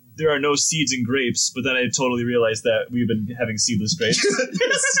there are no seeds in grapes, but then I totally realized that we've been having seedless grapes.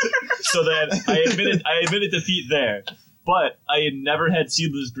 So then I admitted defeat there. But I had never had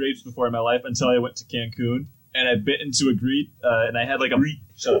seedless grapes before in my life until I went to Cancun and I bit into a grape and I had like a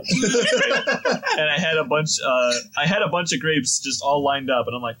shut up. And I had a bunch of grapes just all lined up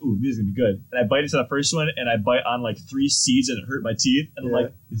and I'm like, ooh, these are gonna be good. And I bite into the first one and I bite on like 3 seeds and it hurt my teeth and I'm Yeah.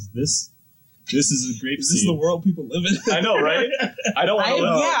 like, is this a grape Is this seed? the world people live in? I know, right? I don't want to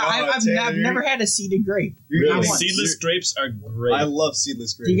live. I've never had a seeded grape. You're Not eating once. Seedless grapes are great. I love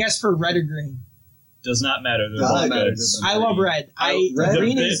seedless grapes. Do you guys for red or green? Does not matter. They're Doesn't all matter, good. doesn't I love red. red-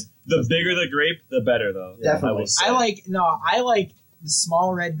 Green the, is. the bigger the grape, the better, though. Yeah, definitely. I will say. I like the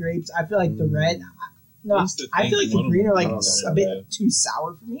small red grapes. I feel like the red. No, I used to I feel like think the one of green them- are like I don't know. a bit too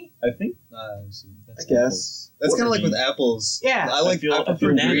sour for me. I think I see. I guess. That's What kind of are like with these? apples. Yeah. I feel- I I prefer feel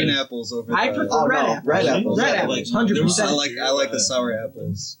green bananas. apples over. I the- prefer Oh, red no, apples. red apples. Red Yeah. apples, Like, 100%. I like the sour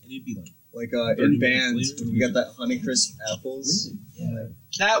apples. And you'd be like, Like 30 in minutes bands later. when we got that Honeycrisp apples.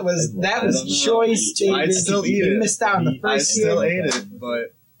 That was I don't know. choice, David. I'd still eat You it. missed out on the I first still year. ate it,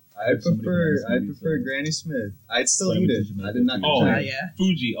 but I prefer Granny Smith. I'd still eat it. I did not. Oh, Yeah.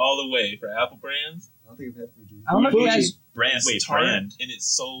 Fuji all the way for apple brands. I don't think I've had Fuji. I don't know if you Fuji. guys. Brand. It's Wait, tart, brand. and it's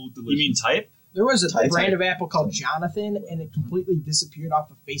so delicious. You mean type? There was a Type. brand of apple called Jonathan, and it completely disappeared off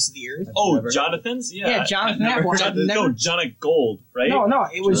the face of the earth. Oh, Never- Jonathan's? Yeah, Jonathan never Apple. heard I've of never. No, Jonathan Gold, right? No,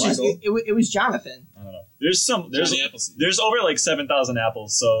 it was Jonathan just Gold? it was Jonathan. I don't know. There's Johnny Appleseed. there's over like 7,000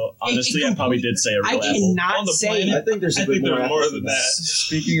 apples, so honestly, I probably did say a I real apple. cannot On the say. planet? I think there's a I bit think there more are more apples than than that.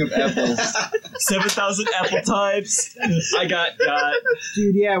 Speaking of apples, 7,000 apple types. I got.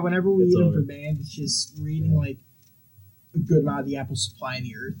 Dude, yeah, whenever we It's eat them over. for band, it's just we're eating like a good amount of the apple supply in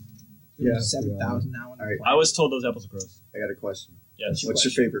the earth. Yeah, 7,000 now. On the Alright. planet. I was told those apples are gross. I got a question. Yes. What's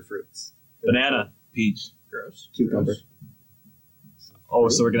your favorite fruits? Banana. Peach. Gross. Cucumber. Oh,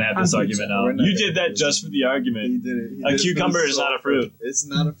 so we're gonna have this I'm argument now. We're not You gonna did that do just for the argument. he did it. He A did it cucumber for is the not a soul. fruit. It's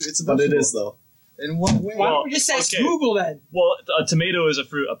not a. It's a But it vegetable. is though. In what way? Why Well, don't we just ask okay. Google then? Well, a tomato is a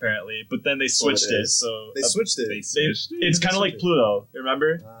fruit apparently, but then they switched it it. is. So They switched it. They switched it. it's kind of like Pluto.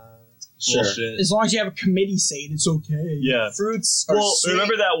 Remember? Sure. Bullshit. As long as you have a committee saying it's okay. Yeah. Fruits are Well, sweet.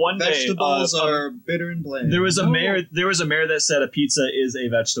 remember that one day? Vegetables are bitter and bland. There was a No. mayor. There was a mayor that said a pizza is a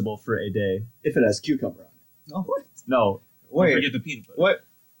vegetable for a day. If it has cucumber on it. No, what? No, Don't Wait, forget the peanut butter. what?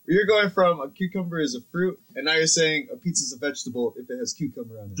 You're going from a cucumber is a fruit, and now you're saying a pizza's a vegetable if it has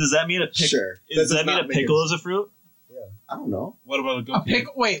cucumber on it. does that mean a pickle? Sure. That Does does that mean not a make pickle it- is a fruit? I don't know. What about a A goat?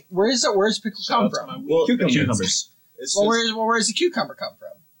 pickle. Wait, where's pickle Shout come out to from? my Well, weed. Cucumbers. It's Well, just, where's the cucumber come from?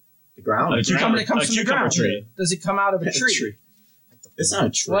 The ground. A Cucumber that comes a from the cucumber ground. tree. Does it come out of a tree? It's not a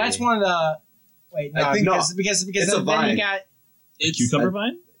tree. Well, that's one of the. Wait, no, I think because it's a then vine. you got It's Cucumber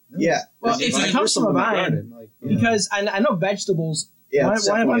vine? Yeah. Well, There's if a it vine comes from a in the vine, garden, like, yeah. because I know vegetables. Yeah, one it's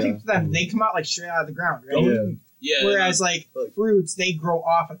one definitely thing for them, they come out like straight out of the ground, right? Yeah. Yeah. Whereas like fruits, they grow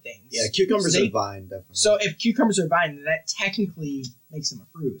off of things. Yeah, cucumbers They- are vine, definitely. So if cucumbers are vine, then that technically makes them a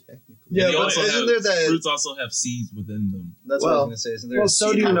fruit. Yeah, They but also isn't have, there that? fruits also have seeds within them. That's what I Well- was gonna say. Isn't there? well, a so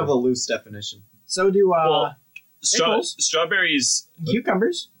seed do- kind of a loose definition. So do Well, pickles. strawberries.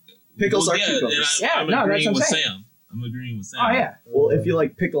 cucumbers. Pickles are yeah, cucumbers. And Yeah, I'm no, that's agreeing what I'm with saying. Sam. I'm agreeing with Sam. Oh yeah, Well, if you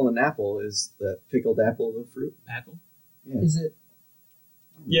like pickle an apple, is the pickled apple the fruit? Packle? is it?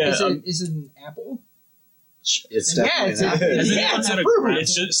 Yeah, Is it an apple? It's Yeah, definitely it's an a- apple. it's- Has yeah, anyone it's had a a fruit. grapple?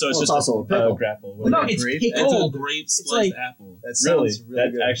 it's just so it's Well, just it's also a pickle. grapple. Well, no, Like a it's grape? It's a pickled. grape It's sliced like- apple. That Really? sounds really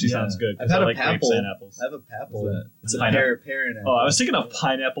That good. actually Yeah. sounds good. I've 'cause had I a like grapes papple. and apples. I have a papple. What's that? It's a Pineapple. pear and Oh, I was thinking of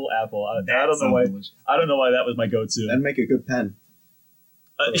pineapple apple. I That don't know why. sounds delicious. I don't know why that was my go-to. That'd make a good pen.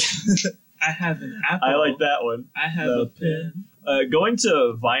 I have an apple. I like that one. I have The a pen. Going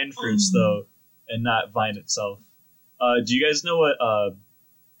to vine fruits though, and not vine itself. Do you guys know what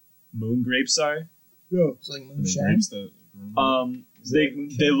moon grapes are? It's like The moonshine. grapes that-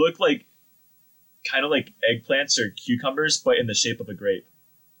 They look like kind of like eggplants or cucumbers, but in the shape of a grape.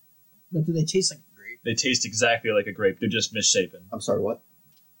 But do they taste like grape? They taste exactly like a grape. They're just misshapen. I'm sorry, what?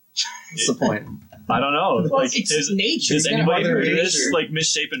 What's the point? I don't know. Well, Like, it's is nature. Has You gotta anybody have heard of nature. this like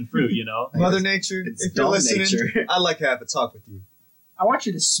misshapen fruit? You know. Mother Nature, It's if you're dumb listening, nature. I'd like to have a talk with you. I want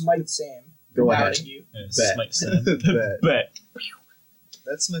you to smite Sam. Go for ahead. doubting You. Yeah, Bet. smite Sam. Bet. Bet.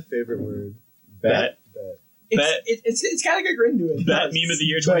 That's my favorite word. Bet. Bet. Bet. It's got like a grin to it. Bet meme of the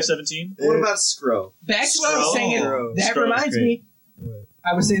year 2017. What about Scro? Back to what I was saying. Scro. That Scro is reminds great. me. What?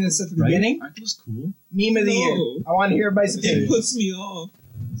 I was saying this at the Right? beginning. Aren't those cool? Meme of the year. No. I want to hear everybody's It opinion. puts me off.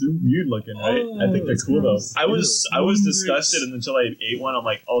 They're weird looking, right? Oh, I think they're that's cool gross. though. I was Moon disgusted grapes. until I ate one. I'm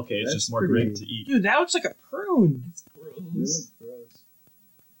like, okay, it's That's just more pretty- grape to eat. Dude, that looks like a prune. It's They gross. look gross.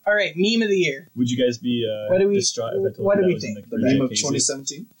 All right, meme of the year. Would you guys be What do we- distraught if I told what you do that we was in think? The crazy meme of cases?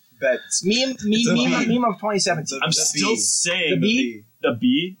 2017? Bet. Meme a bee. of 2017. I'm The still bee. saying The bee? The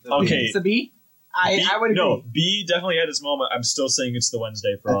B. The Okay. It's the B. I B- would agree. No, B definitely had its moment. I'm still saying it's the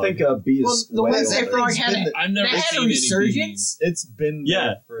Wednesday frog. I think B Well, is the way Wednesday over. frog had been it. I've That never had seen a any resurgence. It's been Yeah.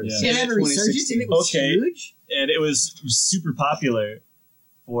 there for Yeah. It had a resurgence and it was Okay. huge. and it was super popular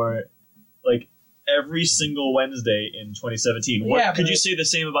for like every single Wednesday in 2017. What Yeah, could but- you say the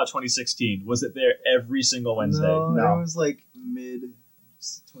same about 2016? Was it there every single Wednesday? No, No. it was like mid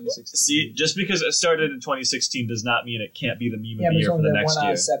 2016. See, just because it started in 2016 does not mean it can't be the meme Yeah, of but the it's year for only the been next 1 out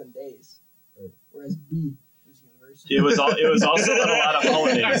year. of 7 days. Whereas B was universal. It was also on a lot of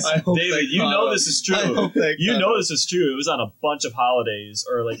holidays. I hope David, they you caught know up. this is I true. hope they You caught know up. this is true. It was on a bunch of holidays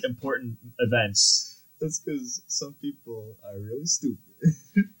or like important events. That's because some people are really stupid.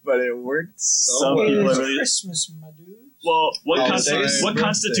 But it worked so Some well. people It's are really- Christmas, my dude. Well, what Oh, constitutes birthday,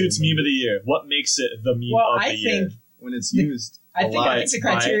 constitutes birthday. meme of the year? What makes it the meme Well, of I the year? think When it's The- used. I a think lot. I think the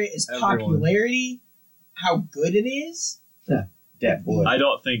criteria is everyone. popularity, how good it is, Dat boy. I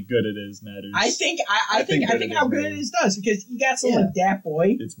don't think good it is matters. I think I think good it how is good matters. it is does because you got someone Yeah. like Dat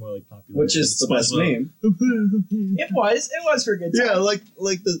Boy. it's more like popular. Which is the best name. It was for a good time. Yeah, like the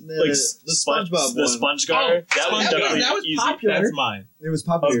Like the SpongeBob the one. Sponge Guard. Oh, that was that definitely was easy. popular. That's mine. It was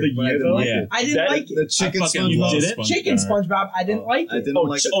popular. Of the but I year, didn't though? like Yeah. it. I didn't That- like it. The chicken I fucking SpongeBob. love didn't? SpongeBob. Chicken SpongeBob, I didn't like I it. didn't Oh,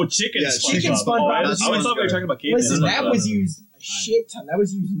 like it. chicken Yeah, SpongeBob. chicken SpongeBob. Oh, I That's thought we were SpongeBob. talking about caveman. Listen, that SpongeBob. was used a shit ton. That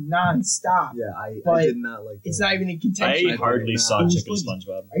was used nonstop. Yeah, I But did not like. It's that. not even in contention. I hardly saw Nah. chicken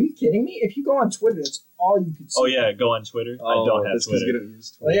SpongeBob. Are you kidding me? If you go on Twitter, that's all you could see. Oh yeah, go on Twitter. I don't have that's 'cause you Twitter. don't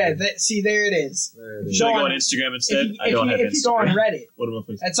use Well, Twitter. yeah. See, there it is. There it is. Should I Go go on- on Instagram If instead? you, I don't have if you go on Instagram. Reddit, What about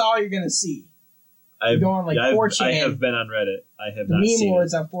Facebook? that's all you're gonna see. I've, go on, like, yeah, 4chan. I have been on Reddit. I have The not meme seen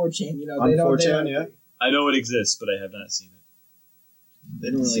lords it. on 4chan, you know, On they don't. 4chan, they don't yeah. I know it exists, but I have not seen it. They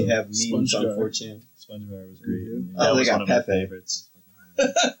don't really have memes on SpongeBob. 4chan. SpongeBar was great. Mhm. That Oh, they was got one of my Pepe. favorites.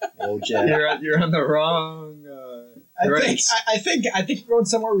 Oh, Jack. You're on the wrong. I think, rights. I think we're going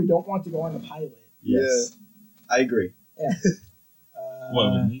somewhere we don't want to go on the pilot. Yes. I agree.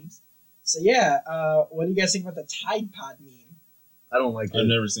 What with memes? So yeah, what do you guys think about the Tide Pod meme? I don't like I've it.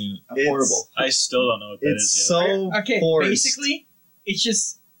 never seen it. It's horrible. I still don't know what that It's is so Okay, forced. basically, it's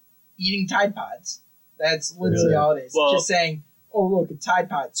just eating Tide Pods. That's literally it. all it is. Well- It's just saying, oh look, a Tide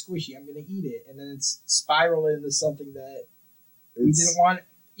Pod, squishy, I'm gonna eat it, and then it's spiraling into something that we It's- didn't want.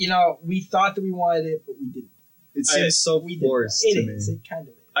 You know, we thought that we wanted it, but we didn't. It I- seems so We didn't. forced It to is. me. It kind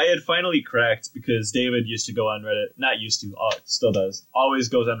of is. I had finally cracked because David used to go on Reddit. Not used to, still does. Always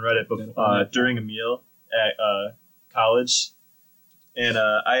goes on Reddit during a meal at college. And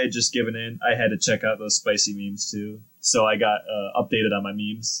I had just given in. I had to check out those spicy memes too. So I got updated on my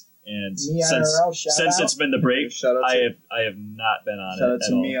memes. And Me IRL, shout since out. it's been the break, Shout out to, I have not been on shout it out at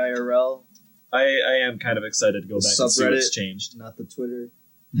to all. me IRL, I am kind of excited to go The back and see what's subreddit. changed. not the Twitter.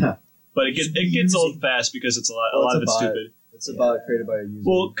 But it gets old fast because it's a lot Well, of it's it's a bot. stupid. It's about created by a user.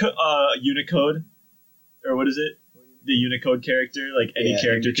 Well, Unicode, or what is it? The Unicode character, like any Yeah,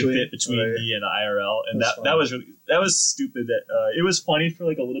 character in can between. fit between Right. me and IRL, and That's that was really stupid. That it was funny for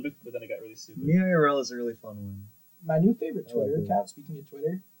like a little bit, but then it got really stupid. me IRL is a really fun one. My new favorite I like Twitter it. account. Speaking of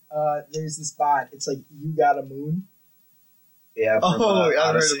Twitter, there's this bot. It's like you got a moon. Yeah. From, I've heard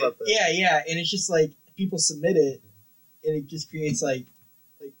Odyssey. about that. Yeah, and it's just like people submit it, and it just creates like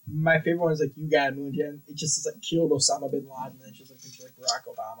my favorite one is like you got a moon. Jen. It just is like killed Osama bin Laden, and it's just like picture like Barack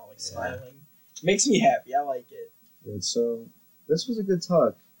Obama like smiling. Makes me happy. I like it. Yeah, so this was a good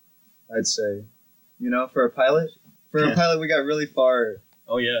talk, I'd say. You know, for a pilot, we got really far.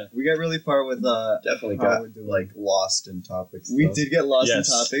 Oh yeah, We got really far with Definitely how got we're doing. like lost in topics. We though. did get lost Yes.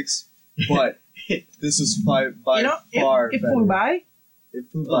 in topics, but this was by you know, far it better. flew by. It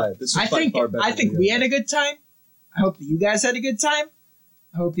flew by. This was I by think far better. I than think the we other. had a good time. I hope that you guys had a good time.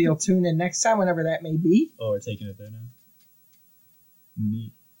 I hope that you'll tune in next time, whenever that may be. oh we're taking it there now.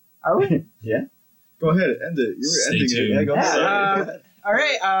 Neat. Are we? Go ahead, end it. You were Stay ending tuned. it. Yeah, go Yeah, ahead. All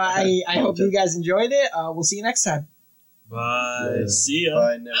right. I hope you guys enjoyed it. We'll see you next time. Bye. Yeah. See ya.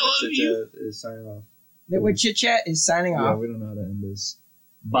 Bye. Never love Chit you. Chat is signing off. Nitwit Chit Chat is signing Yeah, off. we don't know how to end this.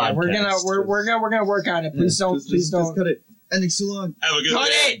 Yeah, we're gonna work on it. Please don't. Just cut it. Ending's too long. Have a good Cut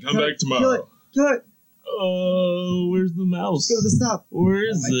day. it! Come back tomorrow. Cut it. Oh, where's the mouse? Let's go to the stop. Where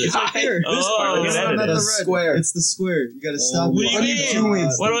is my it? God. Here. This part, we Oh, can edit not it. the The red. square. It's the square. You gotta stop. What it. do you mean? doing?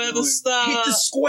 Why do I have to stop? Hit the square.